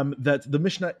that the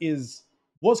Mishnah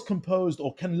was composed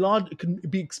or can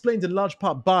be explained in large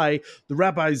part by the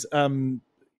rabbis'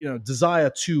 desire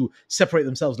to separate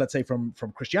themselves, let's say, from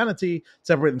Christianity,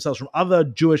 separate themselves from other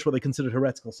Jewish, what they considered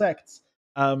heretical sects,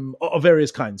 of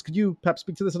various kinds. Could you perhaps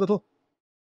speak to this a little?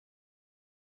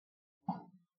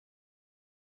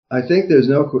 I think there's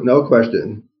no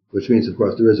question, which means, of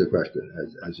course, there is a question.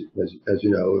 As you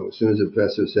know, as soon as a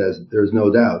professor says there's no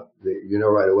doubt, you know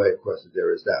right away, of course, that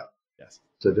there is doubt. Yes.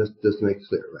 So just to make it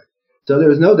clear, right? So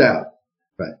there is no doubt,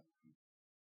 right,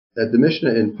 that the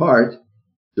Mishnah in part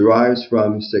derives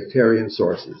from sectarian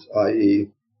sources, i.e.,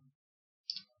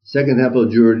 Second Temple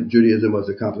Judaism was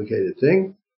a complicated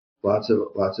thing, lots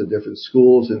of different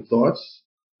schools and thoughts.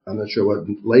 I'm not sure what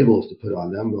labels to put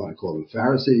on them. We want to call them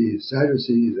Pharisees,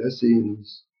 Sadducees,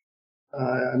 Essenes.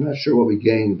 I'm not sure what we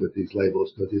gained with these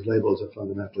labels, because these labels are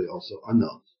fundamentally also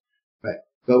unknowns, right?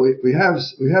 But we have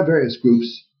various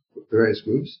groups,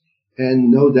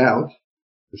 and no doubt,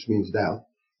 which means doubt,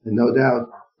 and no doubt,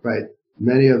 right?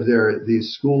 Many of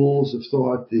these schools of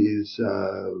thought, these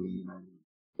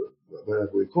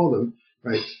whatever we call them,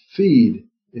 right, feed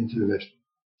into the Mishnah.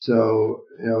 So,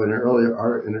 in an earlier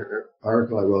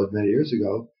article I wrote many years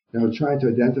ago, trying to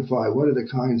identify what are the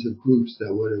kinds of groups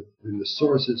that would have been the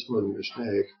sources for the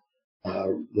Mishnaic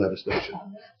legislation.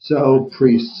 So,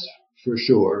 priests, for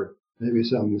sure, maybe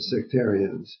some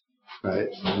sectarians, right?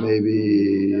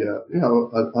 Maybe,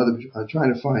 I'm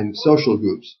trying to find social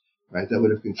groups, right, that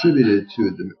would have contributed to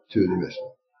the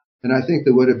Mishnah. And I think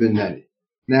there would have been many.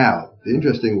 Now, the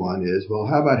interesting one is, well,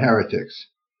 how about heretics?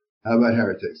 How about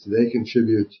heretics? Do they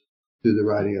contribute to the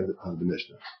writing of the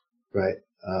Mishnah? Right?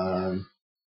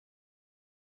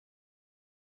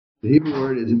 The Hebrew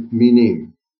word is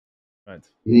minim. Right.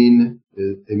 Min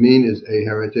is a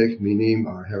heretic, minim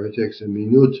are heretics, and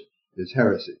minut is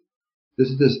heresy. This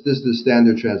is the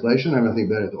standard translation. I have nothing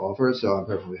better to offer, so I'm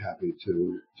perfectly happy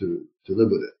to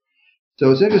live with it. So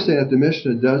it's interesting that the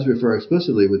Mishnah does refer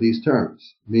explicitly with these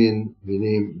terms, min,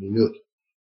 minim, minut.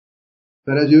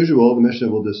 But as usual, the Mishnah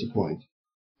will disappoint,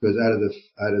 because out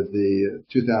of the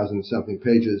 2,000 something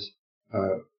pages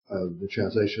of the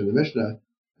translation of the Mishnah,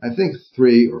 I think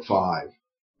 3 or 5,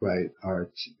 right,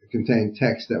 contain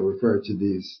texts that refer to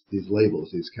these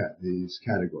labels, these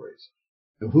categories.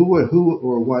 And who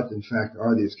or what, in fact,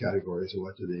 are these categories, and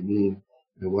what do they mean,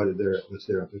 and what's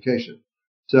their implication?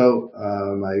 So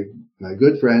my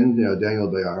good friend,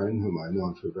 Daniel Bayarin, whom I've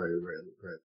known for a very, very,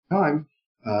 very long time,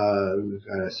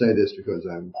 and I say this because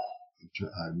I'm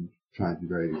trying to be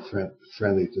very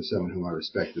friendly to someone whom I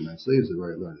respect immensely. He's a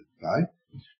very learned guy.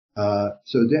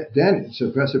 So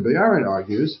Professor Bayarin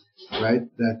argues, right,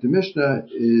 that the Mishnah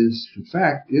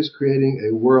is creating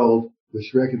a world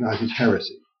which recognizes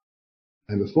heresy.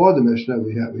 And before the Mishnah,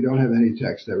 we don't have any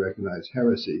text that recognize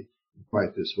heresy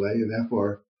quite this way, and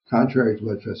therefore, contrary to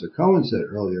what Professor Cohen said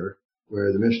earlier,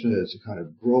 where the Mishnah is a kind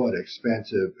of broad,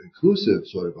 expansive, inclusive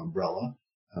sort of umbrella,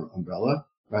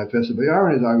 right? Professor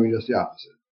Bayarin is arguing just the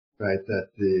opposite, right? That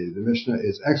the Mishnah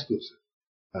is exclusive.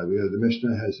 The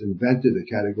Mishnah has invented a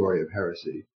category of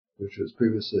heresy which was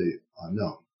previously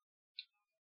unknown.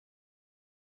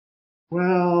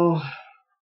 Well,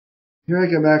 here I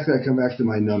come back to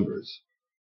my numbers.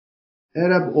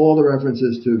 Add up all the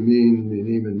references to min,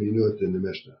 minim, and minut in the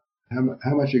Mishnah.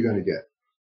 How much are you going to get?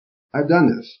 I've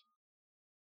done this.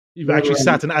 You've actually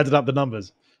sat and added up the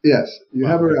numbers. Yes, you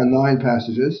have around 9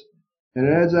 passages, and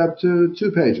it adds up to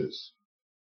 2 pages,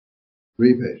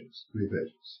 3 pages,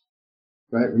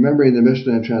 right? Remembering the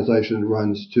Mishnah translation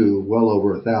runs to well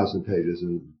over 1,000 pages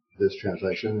in this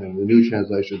translation, and the new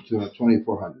translation to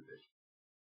 2,400 pages.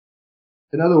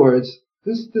 In other words,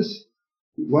 this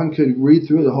one could read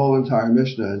through the whole entire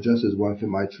Mishnah, and just as one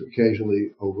might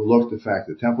occasionally overlook the fact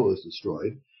that the temple is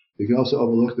destroyed, you can also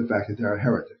overlook the fact that there are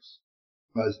heretics,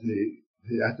 because the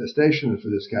attestation for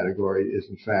this category is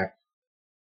in fact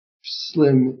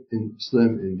slim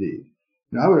indeed.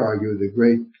 Now I would argue the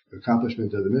great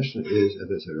accomplishment of the Mishnah is, as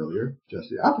I said earlier, just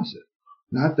the opposite.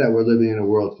 Not that we're living in a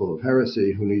world full of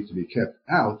heresy who need to be kept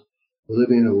out. We're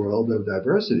living in a world of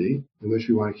diversity in which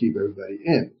we want to keep everybody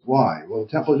in. Why? Well,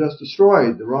 the temple just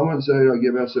destroyed. The Romans,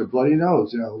 give us their bloody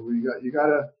nose. You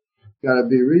gotta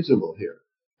be reasonable here.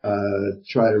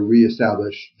 Try to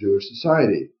reestablish Jewish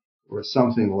society, or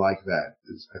something like that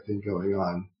is, I think, going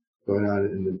on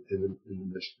in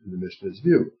the Mishnah's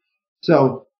view.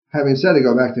 So, having said it,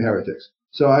 go back to heretics.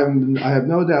 So I have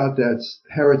no doubt that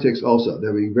heretics also,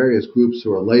 there being various groups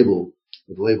who are labeled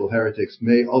with the label heretics,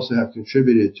 may also have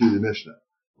contributed to the Mishnah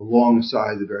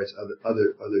alongside the various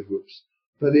other groups.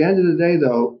 But at the end of the day,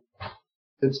 though,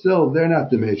 they're not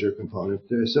the major component.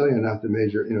 They're certainly not the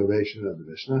major innovation of the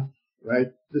Mishnah,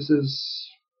 right? This is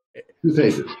 2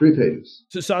 pages, 3 pages.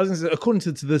 So I was going to say, according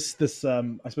to this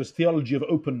I suppose, theology of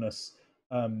openness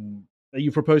that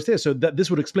you proposed here, so that this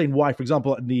would explain why, for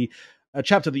example, in the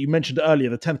chapter that you mentioned earlier,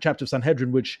 the 10th chapter of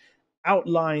Sanhedrin, which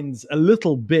outlines a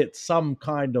little bit some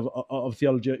kind of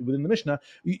theology within the Mishnah,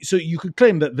 so you could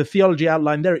claim that the theology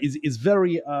outlined there is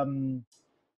very,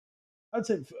 I'd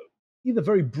say, either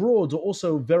very broad or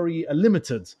also very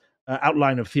limited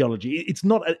outline of theology. It's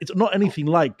not anything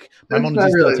like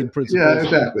Maimonides' 13 principles. Yeah,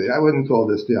 exactly. I wouldn't call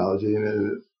this theology.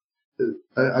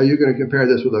 Are you going to compare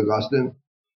this with Augustine?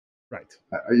 Right.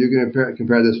 Are you going to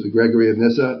compare this with Gregory of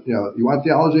Nyssa? You want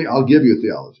theology? I'll give you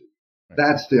theology. Right.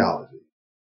 That's theology.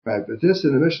 Right. But this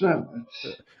in the Mishnah,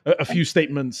 a few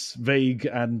statements, vague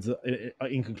and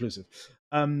inconclusive.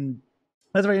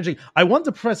 That's very interesting. I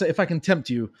wonder, Professor, if I can tempt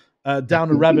you down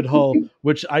a rabbit hole,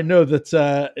 which I know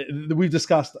that we've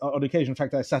discussed on occasion. In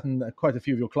fact, I sat in quite a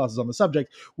few of your classes on the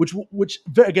subject, which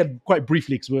again, quite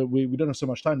briefly, because we don't have so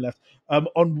much time left,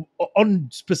 on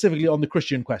specifically on the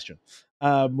Christian question,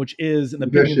 which is an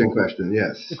opinion. Christian question,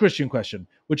 yes. The Christian question,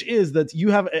 which is that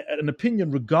you have an opinion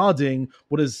regarding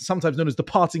what is sometimes known as the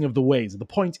parting of the ways, the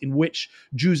point in which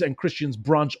Jews and Christians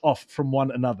branch off from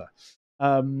one another.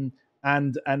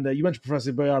 And you mentioned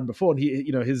Professor Boyarin before, and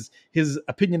he, his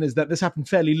opinion is that this happened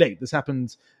fairly late. This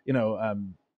happened,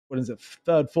 what is it,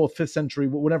 3rd, 4th, 5th century,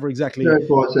 whatever exactly. 3rd,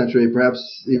 4th century,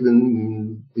 perhaps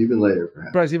even later,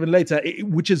 perhaps even later.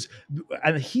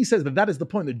 And he says that is the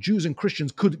point, that Jews and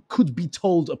Christians could be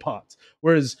told apart,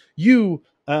 whereas you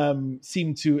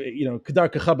seem to, Kedar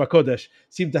Kachar Kodesh,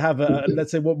 seem to have let's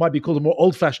say what might be called a more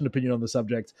old-fashioned opinion on the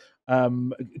subject.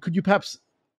 Could you perhaps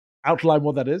outline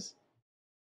what that is?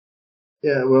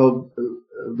 Yeah, well,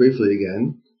 briefly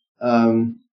again.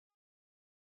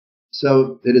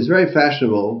 So it is very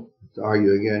fashionable to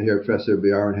argue again here. Professor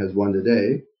Boyarin has won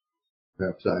today.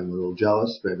 Perhaps I'm a little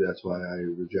jealous. Maybe that's why I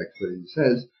reject what he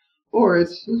says. Or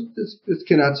it's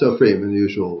not so free in the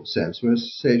usual sense. What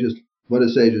do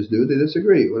sages do? They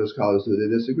disagree. What do scholars do?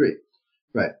 They disagree.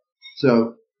 Right.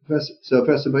 So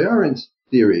Professor Boyarin's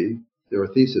theory, or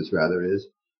thesis rather, is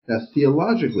that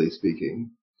theologically speaking,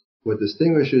 what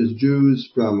distinguishes Jews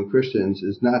from Christians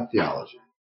is not theology.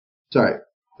 Sorry,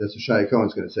 that's what Shaye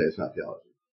Cohen's going to say. It's not theology.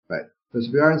 Right.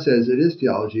 Professor Boyarin says it is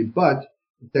theology, but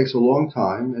it takes a long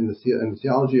time, and the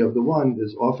theology of the one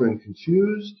is often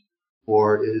confused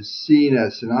or is seen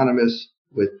as synonymous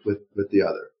with the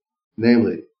other.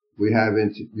 Namely, you have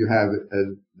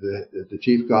the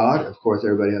chief God. Of course,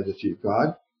 everybody has a chief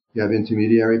God. You have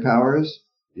intermediary powers.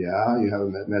 Yeah, you have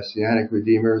a messianic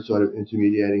redeemer sort of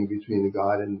intermediating between the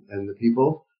God and the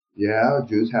people. Yeah,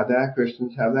 Jews have that.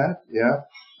 Christians have that. Yeah.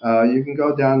 You can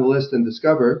go down the list and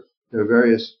discover there are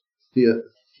various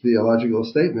theological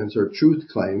statements or truth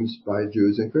claims by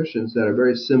Jews and Christians that are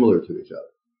very similar to each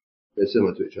other.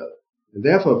 And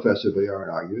therefore, Professor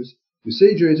Boyarin argues, you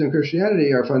see, Judaism and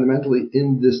Christianity are fundamentally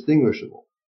indistinguishable,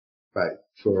 right,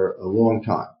 for a long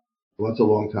time. What's a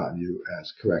long time, you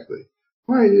ask correctly?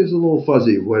 Right, it's a little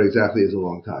fuzzy what exactly is a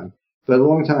long time. But a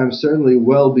long time certainly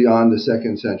well beyond the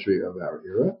 2nd century of our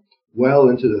era, well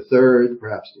into the 3rd,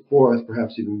 perhaps the 4th,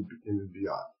 perhaps even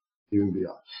beyond.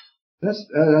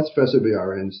 That's Professor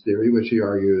Boyarin's theory, which he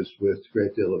argues with a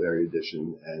great deal of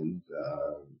erudition and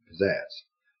pizzazz.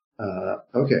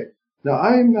 Okay, now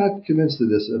I'm not convinced of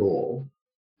this at all,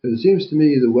 But it seems to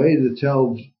me the way to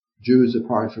tell Jews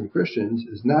apart from Christians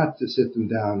is not to sit them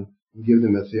down and give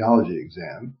them a theology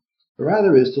exam, but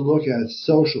rather is to look at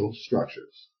social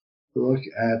structures, to look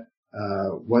at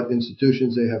what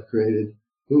institutions they have created,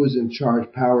 who is in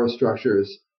charge, power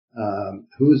structures,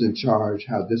 who is in charge,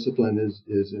 how discipline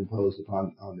is imposed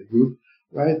upon the group,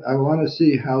 right? I want to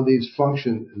see how these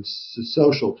function in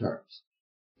social terms.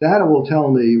 That will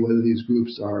tell me whether these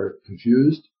groups are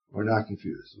confused or not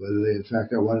confused, whether they in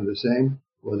fact are one and the same,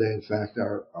 or they in fact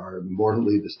are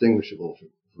mortally distinguishable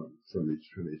from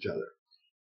each other.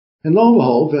 And lo and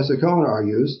behold, Professor Cohen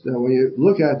argues that when you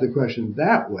look at the question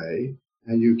that way,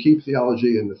 and you keep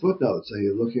theology in the footnotes, and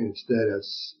you're looking instead at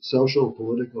social,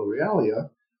 political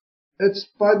realia, it's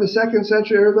by the 2nd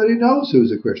century everybody knows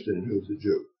who's a Christian and who's a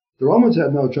Jew. The Romans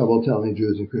had no trouble telling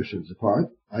Jews and Christians apart.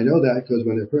 I know that because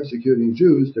when they're persecuting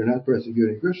Jews, they're not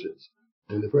persecuting Christians.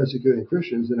 When they're persecuting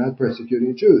Christians, they're not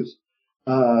persecuting Jews.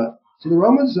 So the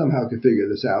Romans somehow could figure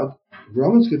this out. If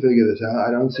Romans could figure this out,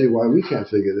 I don't see why we can't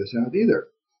figure this out either.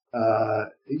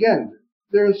 Again,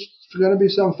 there's going to be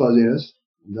some fuzziness,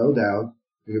 no doubt.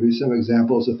 There will be some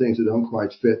examples of things that don't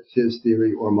quite fit his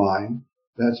theory or mine.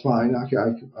 That's fine. I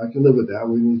can live with that.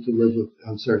 We need to live with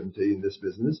uncertainty in this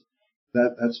business.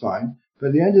 That's fine. But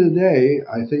at the end of the day,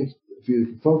 I think if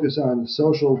you focus on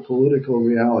social, political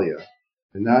realia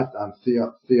and not on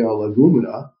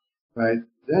theologumena, right,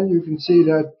 then you can see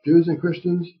that Jews and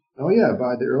Christians, oh yeah,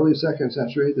 by the early 2nd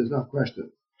century, there's no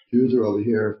question. Jews are over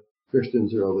here,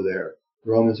 Christians are over there.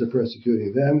 The Romans are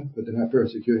persecuting them, but they're not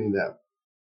persecuting them.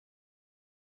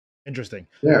 Interesting.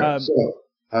 There.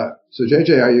 So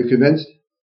JJ, are you convinced?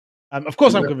 Of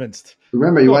course, I'm convinced.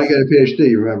 Remember, you want to get a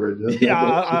Ph.D., remember. Yeah,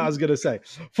 I was going to say.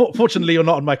 Fortunately, you're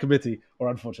not on my committee, or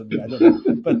unfortunately, I don't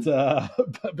know.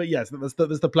 But yes, that's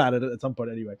the plan at some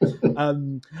point anyway.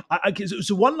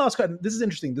 So one last question. This is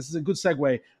interesting. This is a good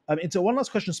segue into one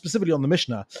last question specifically on the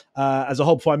Mishnah as a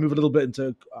whole, before I move a little bit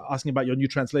into asking about your new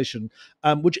translation,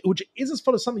 which is as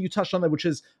follows, something you touched on there, which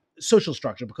is social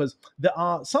structure, because there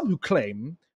are some who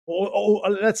claim, or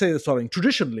let's say the following,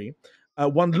 traditionally,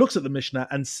 one looks at the Mishnah,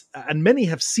 and many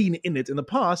have seen in it in the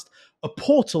past a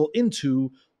portal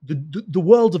into the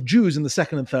world of Jews in the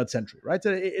 2nd and 3rd century, right?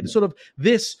 It sort of,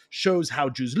 this shows how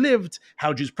Jews lived,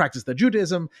 how Jews practiced their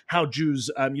Judaism, how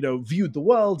Jews, viewed the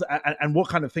world, and what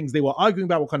kind of things they were arguing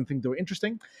about, what kind of things they were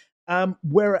interesting.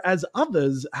 Whereas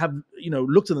others have,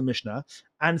 looked at the Mishnah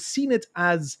and seen it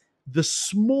as the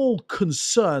small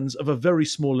concerns of a very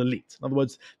small elite. In other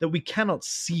words, that we cannot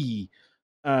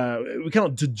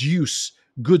deduce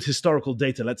good historical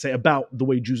data, let's say, about the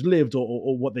way Jews lived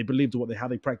or what they believed or how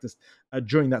they practiced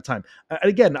during that time. And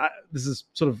again, this is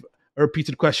sort of a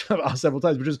repeated question I've asked several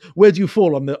times, which is, where do you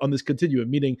fall on this continuum?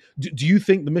 Meaning, do you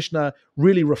think the Mishnah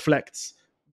really reflects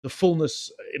the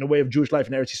fullness, in a way, of Jewish life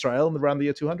in Eretz Yisrael around the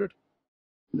year 200?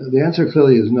 The answer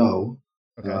clearly is no.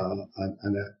 Okay. On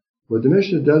that. What the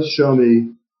Mishnah does show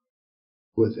me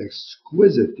with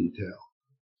exquisite detail,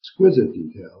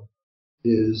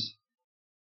 is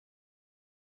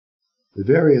the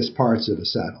various parts of a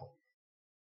saddle.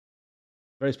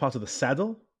 Various parts of the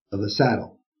saddle? Of a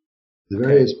saddle. The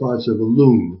various parts of a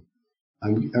loom.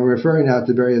 I'm referring now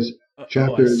to various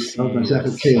chapters of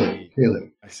Masechet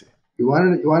Kalim. I see. You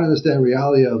want to understand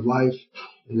reality of life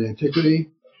in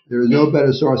antiquity? There is no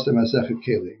better source than Masechet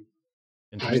Kalim.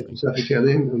 Right? Masechet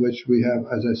Kalim, in which we have,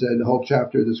 as I said, the whole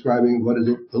chapter describing what is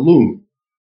a loom,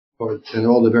 and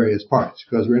all the various parts,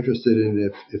 because we're interested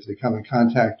in if they come in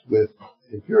contact with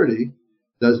impurity,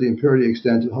 does the impurity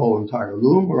extend to the whole entire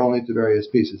loom or only to various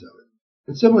pieces of it?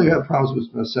 And similarly, you have problems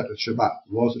with Masechet Shabbat.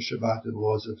 The laws of Shabbat and the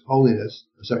laws of holiness,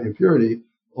 impurity,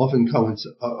 often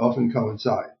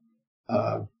coincide.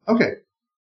 Okay,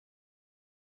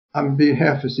 I'm being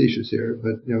half facetious here,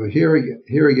 but here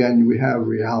again we have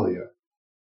realia,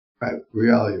 right?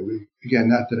 Realia. Again,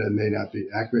 not that it may not be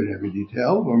accurate in every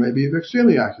detail, or maybe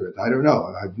extremely accurate. I don't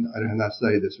know. I have not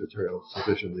studied this material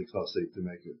sufficiently closely to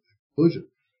make a conclusion,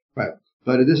 right?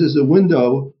 But this is a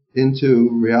window into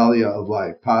realia of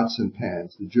life, pots and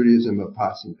pans, the Judaism of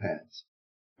pots and pans,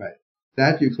 right?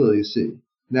 That you clearly see.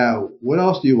 Now, what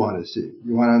else do you want to see?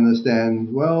 You want to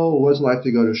understand, well, what's it like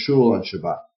to go to shul on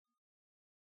Shabbat?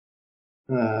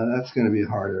 That's going to be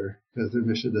harder, because the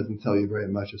Mishnah doesn't tell you very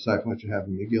much, aside from what you have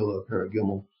in Megillah or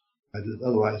Paragimel.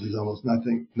 Otherwise, there's almost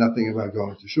nothing about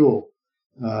going to shul.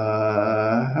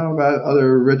 How about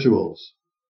other rituals?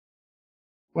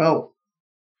 Well,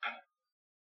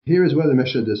 here is where the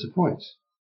Mishnah disappoints,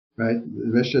 right? The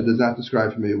Mishnah does not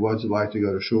describe for me what's it like to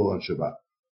go to shul on Shabbat.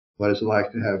 What is it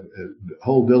like to have a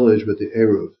whole village with the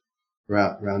Eruv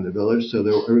around the village so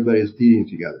that everybody is eating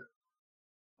together?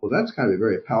 Well, that's kind of a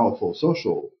very powerful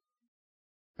social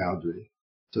boundary.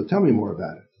 So tell me more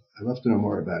about it. I'd love to know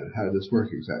more about it. How did this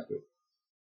work exactly?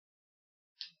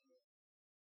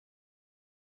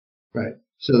 Right.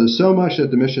 So there's so much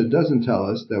that the Mishnah doesn't tell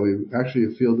us that we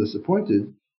actually feel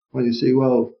disappointed when you see,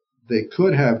 well, they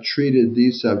could have treated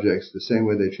these subjects the same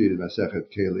way they treated Masechet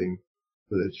Kelim,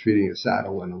 where they're treating a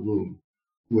saddle and a loom,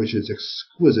 which is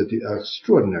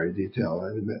extraordinary detail.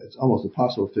 It's almost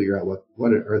impossible to figure out what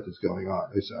on earth is going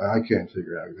on. I can't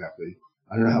figure out exactly.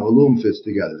 I don't know how a loom fits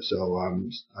together, so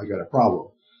I got a problem.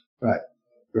 Right.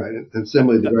 And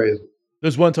similarly, the various...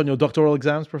 Those weren't on your doctoral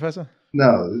exams, Professor?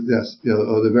 No, yes,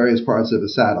 or the various parts of a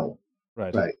saddle.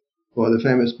 Right. Or the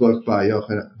famous book by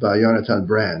Yonatan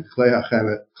Brand, Klei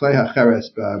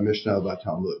HaCheres Mishnah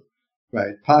Talmud.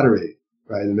 Right. Pottery,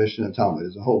 right, the Mishnah and Talmud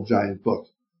is a whole giant book,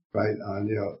 right, on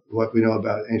what we know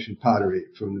about ancient pottery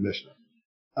from the Mishnah.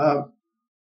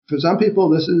 For some people,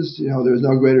 this is there's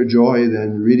no greater joy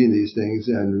than reading these things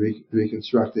and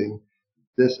reconstructing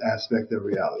this aspect of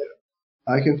reality.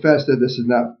 I confess that this is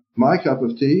not my cup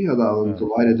of tea, although I'm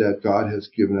delighted that God has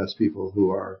given us people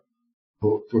for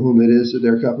whom it is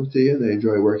their cup of tea and they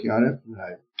enjoy working on it, and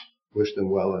I wish them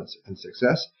well and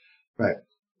success. Right.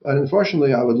 But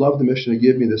unfortunately, I would love the Mishnah to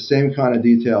give me the same kind of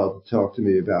detail to talk to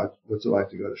me about what's it like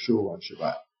to go to shul on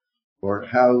Shabbat, or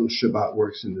how Shabbat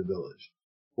works in the village,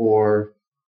 or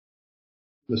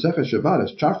Masechet Shabbat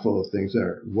is chock full of things that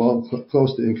are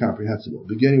close to incomprehensible,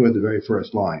 beginning with the very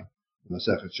first line.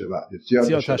 Masechet Shabbat.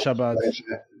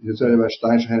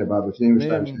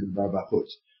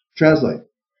 Translate.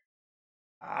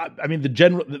 I mean,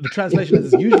 the translation that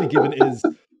is usually given is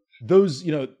those,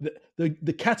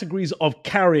 the categories of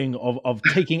carrying, of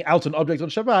taking out an object on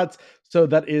Shabbat. So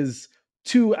that is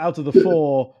 2 out of the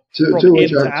 4 from in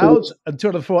to out, and 2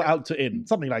 out of the 4 out to in,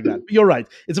 something like that. But you're right;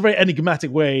 it's a very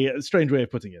enigmatic way, a strange way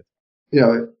of putting it.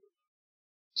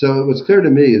 So what's clear to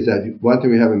me is that one thing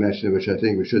we haven't mentioned, which I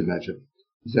think we should mention,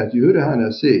 is that Yehuda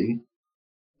HaNasi,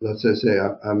 let's just say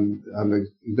I'm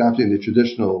adopting the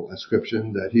traditional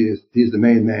inscription that he's the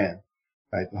main man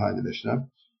right behind the Mishnah.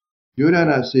 Yehuda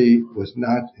HaNasi was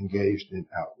not engaged in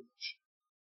outreach.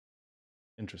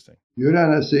 Interesting. Yehuda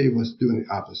HaNasi was doing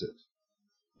the opposite.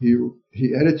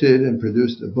 He edited and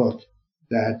produced a book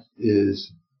that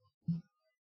is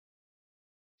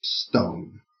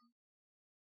stone,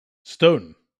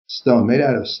 made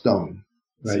out of stone.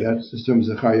 Right, that's the term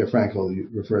Zechariah Frankel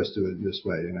refers to it this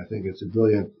way, and I think it's a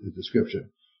brilliant description,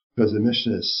 because the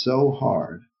Mishnah is so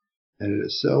hard and it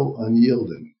is so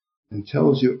unyielding and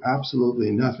tells you absolutely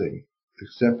nothing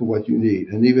except for what you need,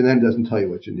 and even then doesn't tell you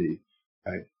what you need.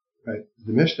 Right.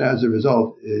 The Mishnah, as a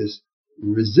result,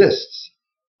 resists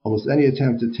almost any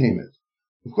attempt to tame it.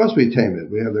 Of course, we tame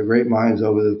it. We have the great minds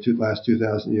over the last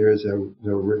 2,000 years. There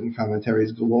were written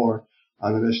commentaries galore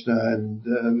on the Mishnah and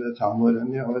the Talmud,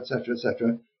 and et cetera, et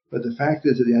cetera. But the fact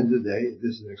is, at the end of the day,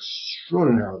 this is an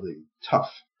extraordinarily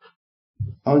tough,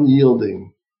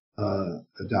 unyielding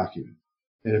document.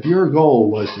 And if your goal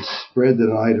was to spread the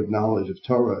light of knowledge of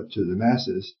Torah to the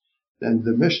masses, then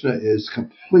the Mishnah is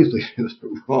completely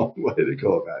the wrong way to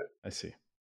go about it. I see.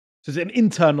 So it's an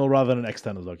internal rather than an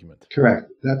external document.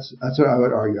 Correct. That's what I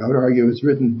would argue. I would argue it's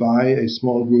written by a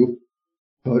small group,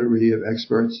 coterie of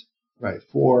experts, right,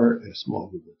 for a small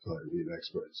group of coterie of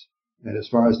experts. And as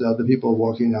far as the other people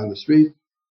walking down the street,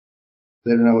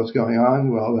 they don't know what's going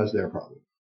on, well, that's their problem.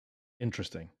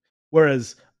 Interesting.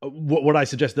 Whereas what I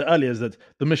suggested earlier is that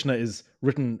the Mishnah is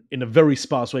written in a very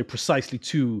sparse way precisely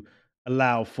to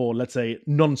allow for, let's say,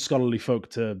 non-scholarly folk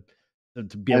to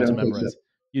be able to memorize.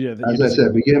 As I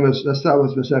said, let's start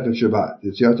with Masechet Shabbat.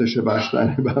 It's Yota Shabbat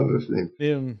Steiner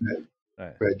Bavafnim.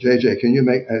 Right. JJ,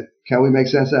 can we make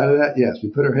sense out of that? Yes, we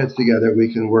put our heads together,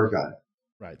 we can work on it.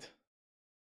 Right.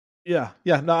 Yeah.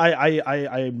 No,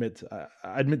 I admit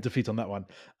defeat on that one.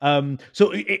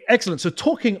 So excellent. So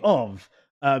talking of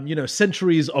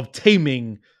centuries of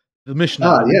taming the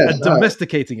Mishnah and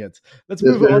domesticating it. Let's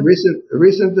move on. A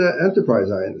recent enterprise,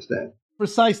 I understand.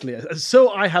 Precisely. So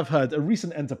I have heard, a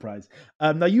recent enterprise.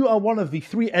 Now, you are one of the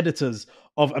 3 editors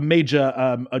of a major,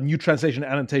 a new translation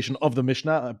and annotation of the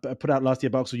Mishnah, put out last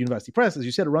year by Oxford University Press. As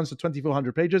you said, it runs to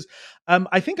 2,400 pages.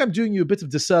 I think I'm doing you a bit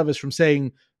of disservice from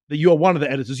saying that you are one of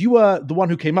the editors. You were the one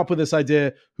who came up with this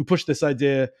idea, who pushed this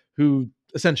idea, who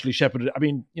essentially shepherded it. I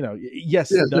mean,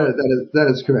 yes. Yes, no. That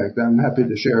is correct. I'm happy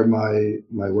to share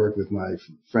my work with my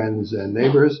friends and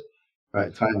neighbors.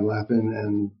 Right, Chaim Lapin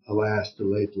and, alas, the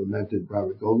late lamented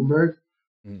Robert Goldenberg,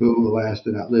 who, alas,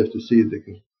 did not live to see the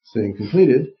thing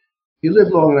completed. He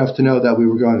lived long enough to know that we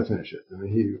were going to finish it. I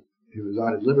mean, he was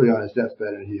literally on his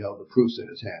deathbed, and he held the proofs in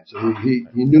his hand. So he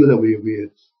knew that we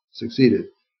had succeeded.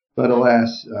 But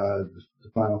alas,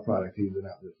 the final product he did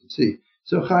not live to see.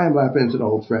 So Chaim Lapin's an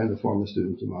old friend, a former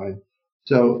student of mine.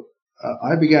 So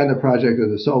I began the project as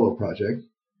a solo project.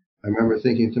 I remember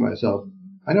thinking to myself,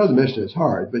 I know the Mishnah is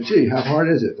hard, but gee, how hard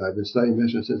is it? I've been studying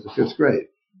Mishnah since the 5th grade.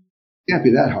 Can't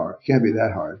be that hard. Can't be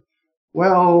that hard.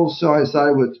 Well, so I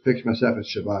decided to pick Masechet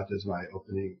Shabbat as my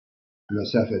opening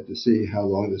Masechet to see how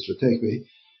long this would take me.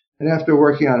 And after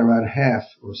working on around half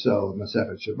or so of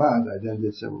Masechet Shabbat, I then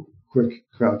did some quick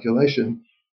calculation,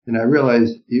 and I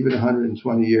realized even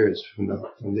 120 years from the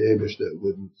Eibishter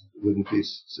wouldn't be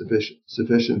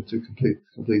sufficient to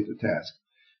complete the task.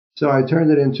 So I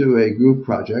turned it into a group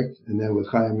project, and then with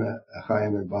Chaim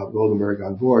and Bob Goldenberg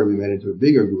on board, we made it into a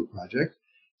bigger group project.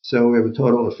 So we have a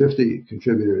total of 50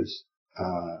 contributors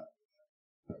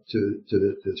to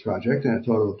this project, and a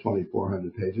total of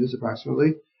 2,400 pages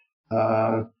approximately.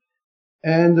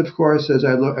 And of course, as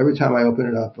I look, every time I open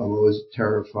it up, I'm always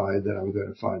terrified that I'm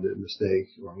going to find a mistake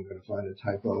or I'm going to find a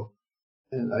typo,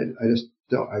 and I just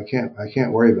don't. I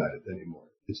can't worry about it anymore.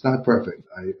 It's not perfect.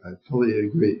 I fully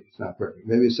agree. It's not perfect.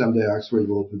 Maybe someday Oxford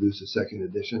will produce a second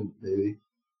edition. Maybe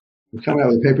we're coming out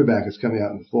with a paperback. It's coming out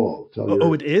in the fall.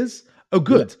 Oh, it is? Oh,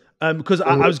 good. Yeah. Because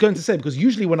I was going to say, because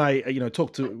usually when I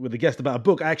talk with a guest about a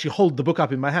book, I actually hold the book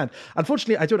up in my hand.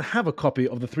 Unfortunately, I don't have a copy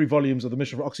of the 3 volumes of the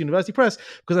Mishnah from Oxford University Press,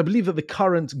 because I believe that the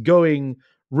current going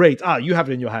rate, you have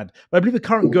it in your hand, but I believe the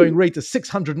current going rate is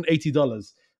 $680.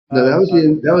 No,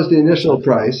 that was the initial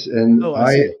price, and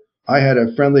I had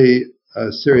a friendly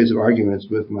series of arguments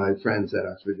with my friends at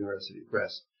Oxford University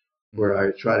Press, where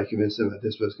I tried to convince them that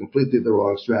this was completely the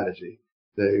wrong strategy.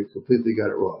 They completely got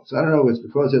it wrong. So I don't know if it's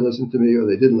because they listened to me or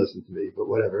they didn't listen to me, but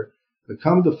whatever. But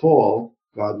come the fall,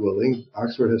 God willing,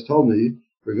 Oxford has told me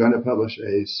we're going to publish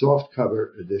a soft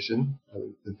cover edition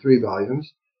in 3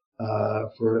 volumes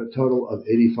for a total of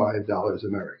 $85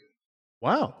 American.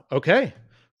 Wow. Okay.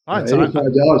 All right.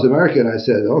 $85 American. I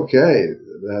said, okay,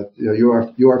 that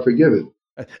you are forgiven.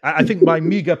 I think my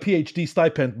meager PhD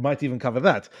stipend might even cover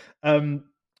that.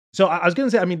 So I was going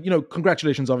to say,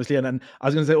 congratulations, obviously. And I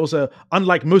was going to say also,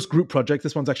 unlike most group projects,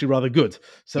 this one's actually rather good.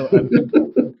 So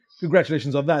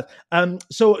congratulations on that.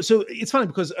 So it's funny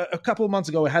because a couple of months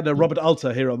ago, I had Robert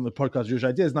Alter here on the podcast, Jewish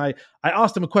Ideas. And I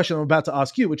asked him a question I'm about to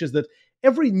ask you, which is that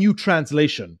every new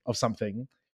translation of something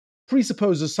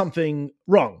presupposes something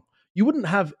wrong. You wouldn't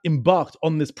have embarked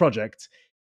on this project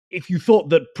if you thought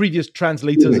that previous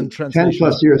translators and translations...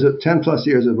 10 plus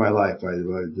years of my life I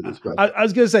devoted to this project. I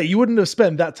was going to say, you wouldn't have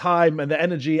spent that time and the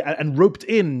energy and roped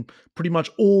in pretty much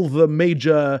all the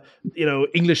major,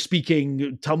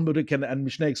 English-speaking Talmudic and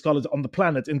Mishnaic scholars on the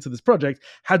planet into this project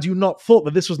had you not thought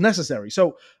that this was necessary.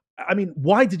 So,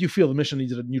 why did you feel the Mishnah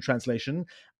needed a new translation?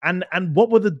 And what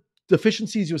were the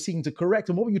deficiencies you were seeking to correct,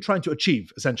 and what were you trying to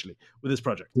achieve, essentially, with this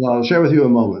project? Well, I'll share with you a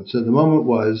moment. So the moment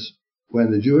was when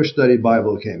the Jewish Study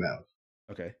Bible came out.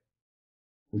 Okay.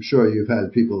 I'm sure you've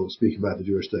had people speak about the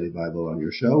Jewish Study Bible on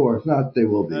your show, or if not, they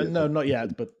will be. No, not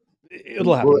yet, but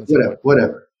it'll happen.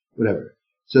 Whatever.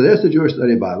 So there's the Jewish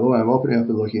Study Bible, and I'm opening up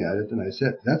and looking at it, and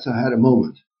I had a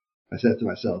moment. I said to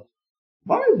myself,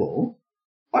 Bible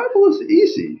is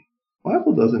easy.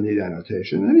 Bible doesn't need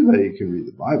annotation. Anybody can read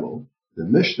the Bible. The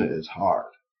Mishnah is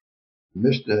hard. The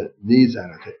Mishnah needs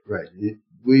annotation, right?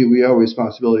 We owe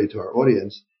responsibility to our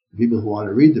audience, the people who want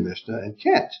to read the Mishnah and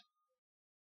can't.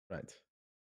 Right.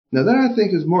 Now that I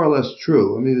think is more or less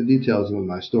true. The details of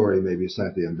my story may be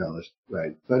slightly embellished,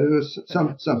 right? But it was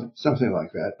something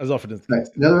like that. As often as right.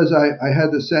 In other words, I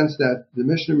had the sense that the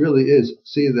Mishnah really is,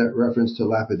 see that reference to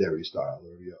lapidary style,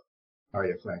 or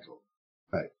Arya Frankel,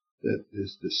 right? That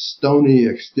is the stony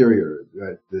exterior,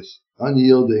 right? This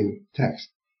unyielding text,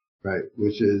 right?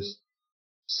 Which is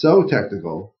so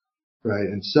technical, right?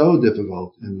 And so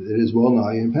difficult, and it is well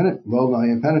nigh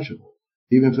impenetrable.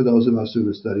 Even for those of us who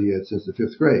have studied it since the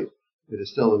 5th grade, it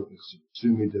is still an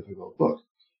extremely difficult book.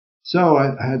 So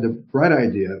I had the bright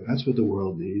idea, that's what the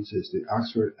world needs, is the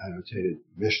Oxford Annotated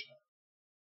Mishnah.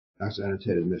 Oxford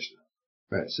Annotated Mishnah.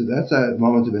 Right, so that's a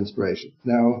moment of inspiration.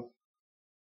 Now,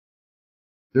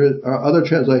 there are other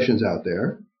translations out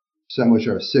there, some which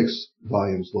are 6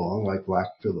 volumes long, like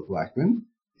Philip Blackman.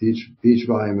 Each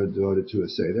volume is devoted to a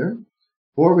Seder.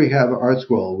 Or we have Art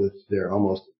Scroll with their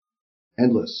almost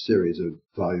endless series of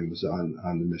volumes on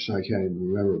the Mishnah. I can't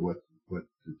even remember what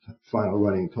the final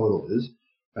running total is,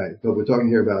 right? But we're talking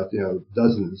here about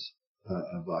dozens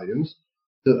of volumes.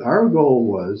 So our goal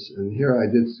was, and here I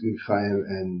did Chaim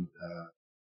and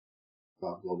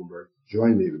Bob Goldenberg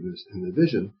joined me in the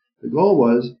vision. The goal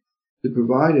was to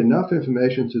provide enough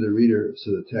information to the reader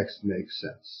so the text makes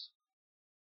sense,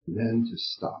 and then to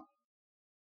stop.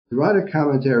 To write a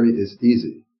commentary is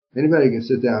easy. Anybody can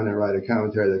sit down and write a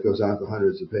commentary that goes on for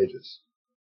hundreds of pages.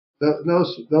 No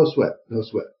sweat.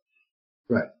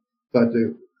 Right. But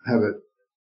to have it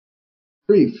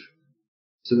brief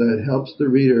so that it helps the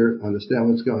reader understand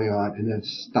what's going on and then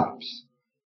stops.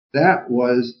 That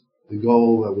was the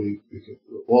goal that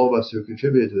all of us who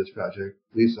contributed to this project,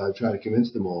 at least I try to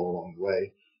convince them all along the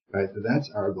way, right, that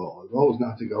that's our goal. Our goal is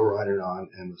not to go right on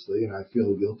endlessly, and I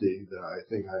feel guilty that I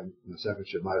think the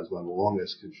secondship might as well the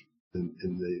longest in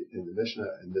the Mishnah,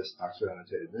 in this Oxford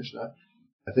annotated Mishnah.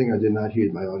 I think I did not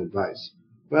heed my own advice.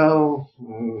 Well,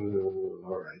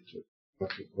 all right, what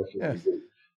can we do?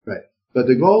 Right. But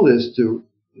the goal is to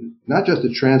not just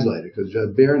to translate it, because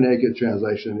just bare naked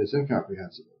translation is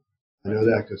incomprehensible. I know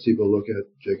that because people look at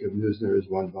Jacob Neusner's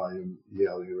one-volume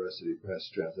Yale University Press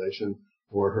translation,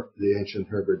 or the ancient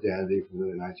Herbert Dandy from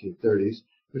the 1930s,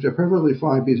 which are perfectly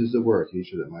fine pieces of work,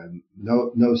 each of them. I have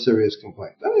no serious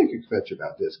complaint. I mean, you can kvetch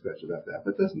about this, kvetch about that,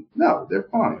 but no, they're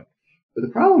fine. But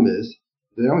the problem is,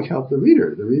 they don't help the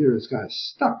reader. The reader is kind of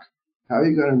stuck. How are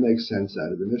you going to make sense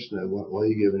out of the Mishnah when all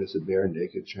you're given is a bare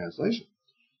naked translation?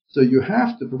 So you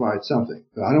have to provide something.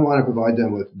 But I don't want to provide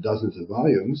them with dozens of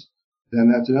volumes. Then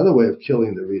that's another way of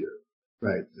killing the reader,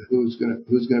 right? Who's going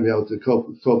to be able to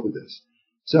cope with this?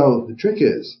 So the trick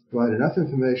is provide enough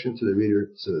information to the reader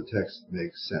so the text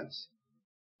makes sense.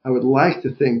 I would like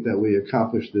to think that we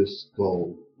accomplish this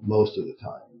goal most of the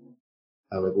time.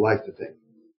 I would like to think,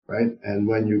 right? And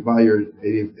when you buy your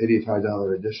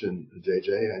 $85 edition,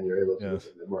 JJ, and you're able to look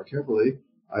at it more carefully,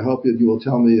 I hope that you will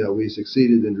tell me that we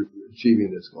succeeded in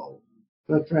achieving this goal.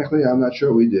 But frankly, I'm not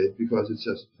sure we did, because it's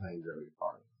just plain very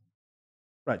hard.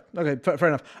 Right. Okay. Fair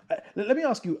enough. Let me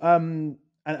ask you, and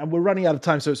we're running out of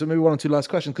time, so maybe one or two last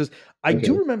questions, because I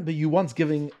do remember you once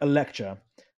giving a lecture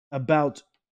about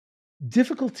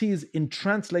difficulties in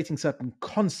translating certain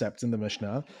concepts in the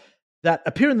Mishnah that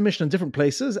appear in the Mishnah in different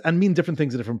places and mean different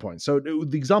things at different points. So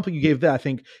the example you gave there, I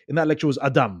think, in that lecture was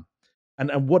Adam.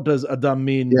 And what does Adam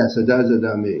mean? Yes, it does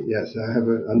Adam mean. Yes, I have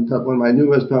one of my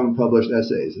newest published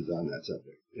essays is on that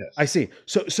subject. Yes. I see.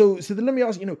 So then let me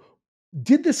ask,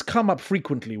 did this come up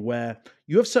frequently where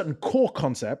you have certain core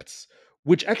concepts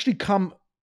which actually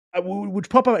which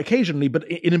pop up occasionally, but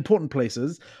in important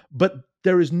places, but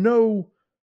there is no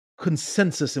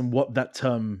consensus in what that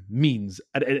term means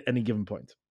at any given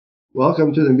point?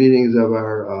 Welcome to the meetings of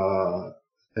our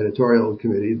editorial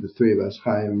committee, the three of us,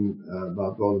 Chaim,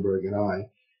 Bob Goldenberg, and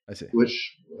I see.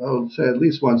 Which I would say at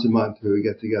least once a month we would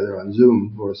get together on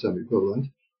Zoom or some equivalent,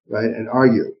 right, and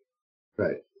argue,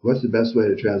 right? What's the best way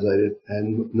to translate it?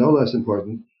 And no less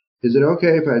important, is it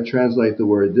okay if I translate the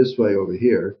word this way over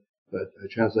here, but I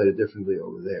translate it differently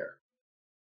over there?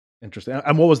 Interesting.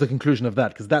 And what was the conclusion of that?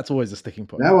 Because that's always a sticking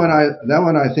point. That one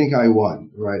I think I won,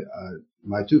 right?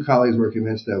 My two colleagues were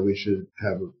convinced that we should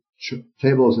have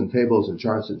tables and tables and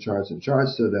charts and charts and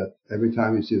charts, so that every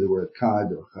time you see the word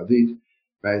kad or chavit,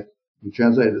 right, you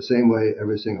translate it the same way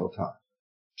every single time.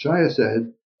 Shaye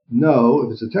said, no,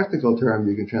 if it's a technical term,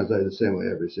 you can translate it the same way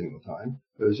every single time.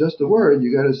 If it's just a word,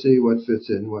 you got to see what fits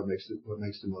in, what makes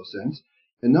the most sense.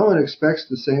 And no one expects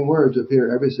the same word to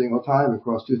appear every single time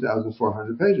across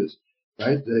 2,400 pages,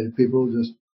 right? People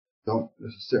just don't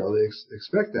necessarily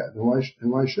expect that.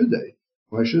 And why should they?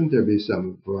 Why shouldn't there be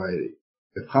some variety?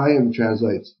 If Chaim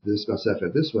translates this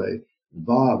Masechet this way,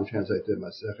 Bob translates the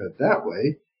Masechet that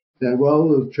way, then, well,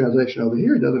 the translation over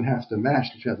here doesn't have to match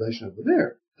the translation over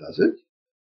there, does it?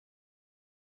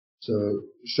 So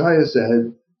Shaye said,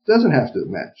 it doesn't have to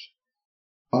match.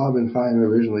 Bob and Chaim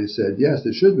originally said, yes,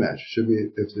 it should match. If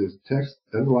the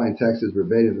underlying text is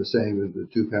verbatim the same in the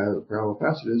two parallel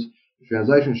passages, the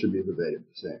translation should be verbatim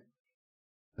the same.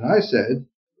 And I said,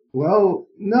 well,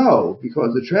 no,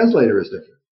 because the translator is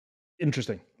different.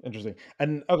 Interesting.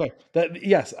 And okay,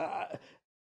 yes.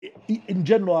 In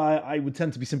general, I would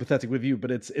tend to be sympathetic with you,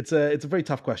 but it's a very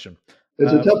tough question.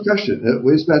 It's a tough question.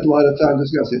 We spent a lot of time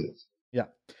discussing this. Yeah.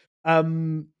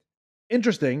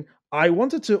 Interesting. I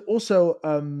wanted to also,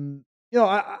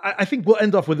 I think we'll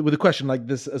end off with a question like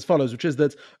this as follows, which is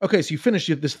that, okay, so you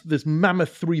finished this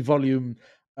mammoth 3-volume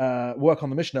work on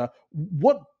the Mishnah.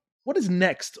 What is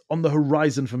next on the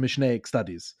horizon for Mishnaic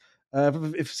studies?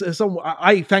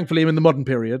 I thankfully am in the modern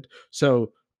period,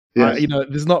 so yes.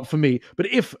 This is not for me. But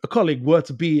if a colleague were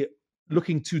to be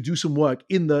looking to do some work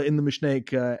in the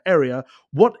Mishnaic area,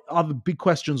 what are the big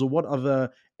questions, or what are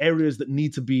the areas that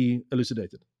need to be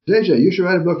elucidated? JJ, you should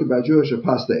write a book about Jewish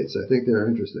apostates. I think they're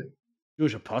interesting.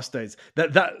 Jewish apostates.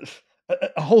 That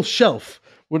a whole shelf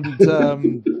wouldn't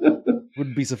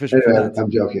be sufficient anyway, for that.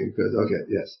 I'm joking. Okay,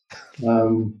 yes.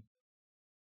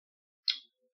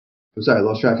 I'm sorry, I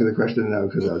lost track of the question now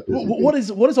because I was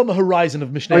busy. What is on the horizon of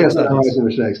Mishnaic studies? On the horizon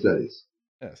of Mishnaic studies.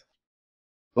 Yes.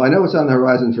 Well, I know what's on the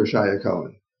horizon for Shaye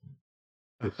Cohen.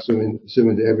 assuming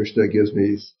the Eberstedt gives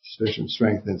me sufficient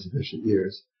strength and sufficient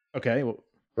years. Okay. Well,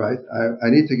 right? I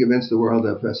need to convince the world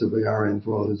that Professor Boyarin,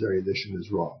 for all his erudition,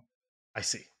 is wrong. I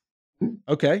see.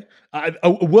 Okay.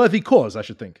 A worthy cause, I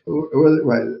should think.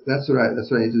 Right. That's what I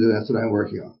need to do. That's what I'm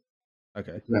working on.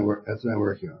 Okay. That's what I'm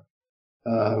working on.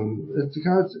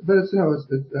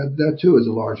 That too is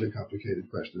a large and complicated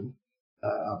question,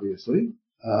 obviously.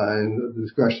 And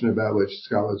this question about which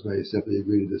scholars may simply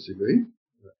agree to disagree,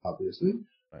 obviously.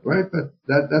 Right? But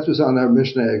that's what's on our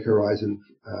Mishnah horizon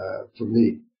for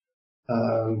me.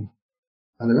 On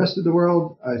the rest of the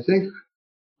world, I think,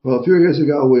 well, a few years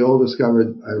ago, we all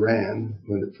discovered Iran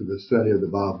for the study of the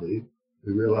Bavli.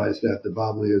 We realized that the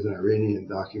Bavli is an Iranian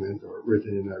document or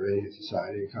written in Iranian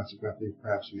society, and consequently,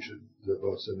 perhaps we should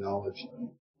devote some knowledge,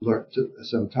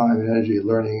 some time and energy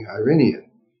learning Iranian.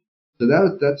 So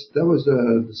that was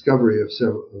a discovery of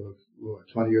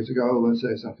 20 years ago, let's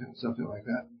say, something like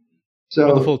that. So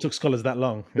wonderful. It took scholars that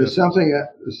long. There's there's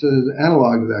an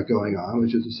analog to that going on,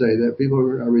 which is to say that people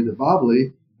read the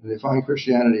Bavli and they find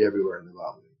Christianity everywhere in the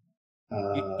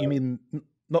Bavli. You mean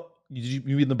the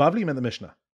Bavli? You meant the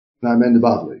Mishnah? No, I meant the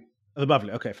Bavli. The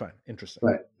Bavli. Okay, fine. Interesting.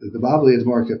 Right. The Bavli is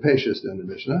more capacious than the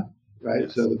Mishnah, right?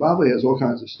 Yes. So the Bavli has all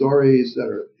kinds of stories that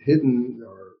are hidden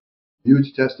or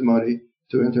huge testimony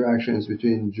to interactions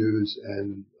between Jews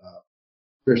and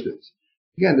Christians.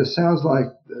 Again, this sounds like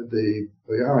the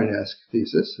Boyarin-esque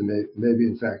thesis, and maybe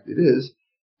in fact it is,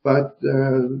 but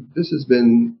this has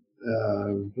been,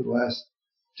 for the last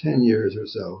 10 years or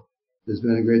so, there's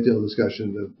been a great deal of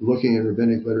discussion of looking in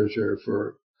rabbinic literature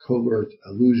for covert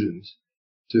allusions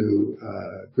to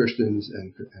Christians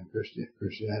and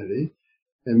Christianity.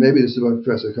 And maybe this is what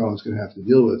Professor Cohen is going to have to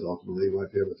deal with ultimately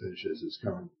once he ever finishes his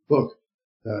current book.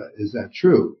 Is that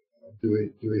true? Do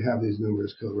we have these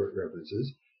numerous covert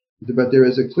references? But there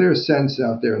is a clear sense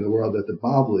out there in the world that the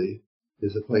Bavli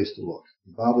is a place to look.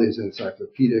 The Bavli is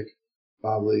encyclopedic.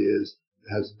 Bavli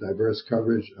has diverse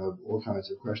coverage of all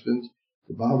kinds of questions.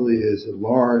 The Bavli is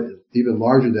even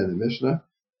larger than the Mishnah,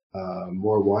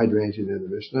 more wide-ranging than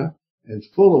the Mishnah, and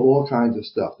full of all kinds of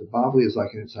stuff. The Bavli is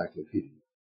like an encyclopedia.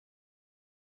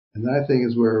 And that, I think,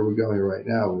 is where we're going right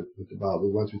now with the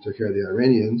Bavli. Once we took care of the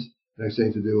Iranians, the next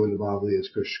thing to do in the Bavli is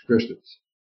Christians.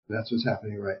 And that's what's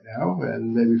happening right now,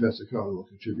 and maybe Professor Cohen will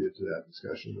contribute to that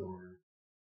discussion or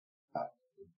not.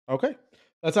 Okay.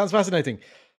 That sounds fascinating.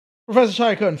 Professor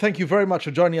Shaye Cohen, thank you very much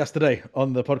for joining us today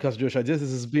on the podcast Jewish Ideas.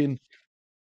 This has been a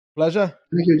pleasure.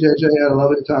 Thank you, JJ. I had a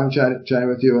lovely time chatting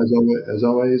with you as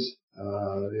always.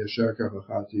 Yashar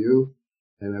Kafachan to you,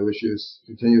 and I wish you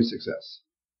continued success.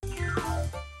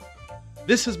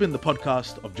 This has been the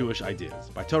podcast of Jewish Ideas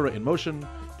by Torah in Motion,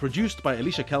 produced by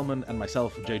Elisha Kelman and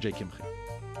myself, JJ Kimchi.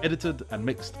 Edited and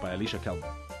mixed by Elisha Kelman.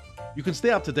 You can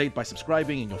stay up to date by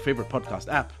subscribing in your favorite podcast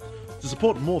app. To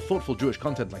support more thoughtful Jewish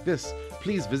content like this,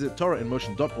 please visit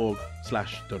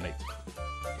torahinmotion.org/donate.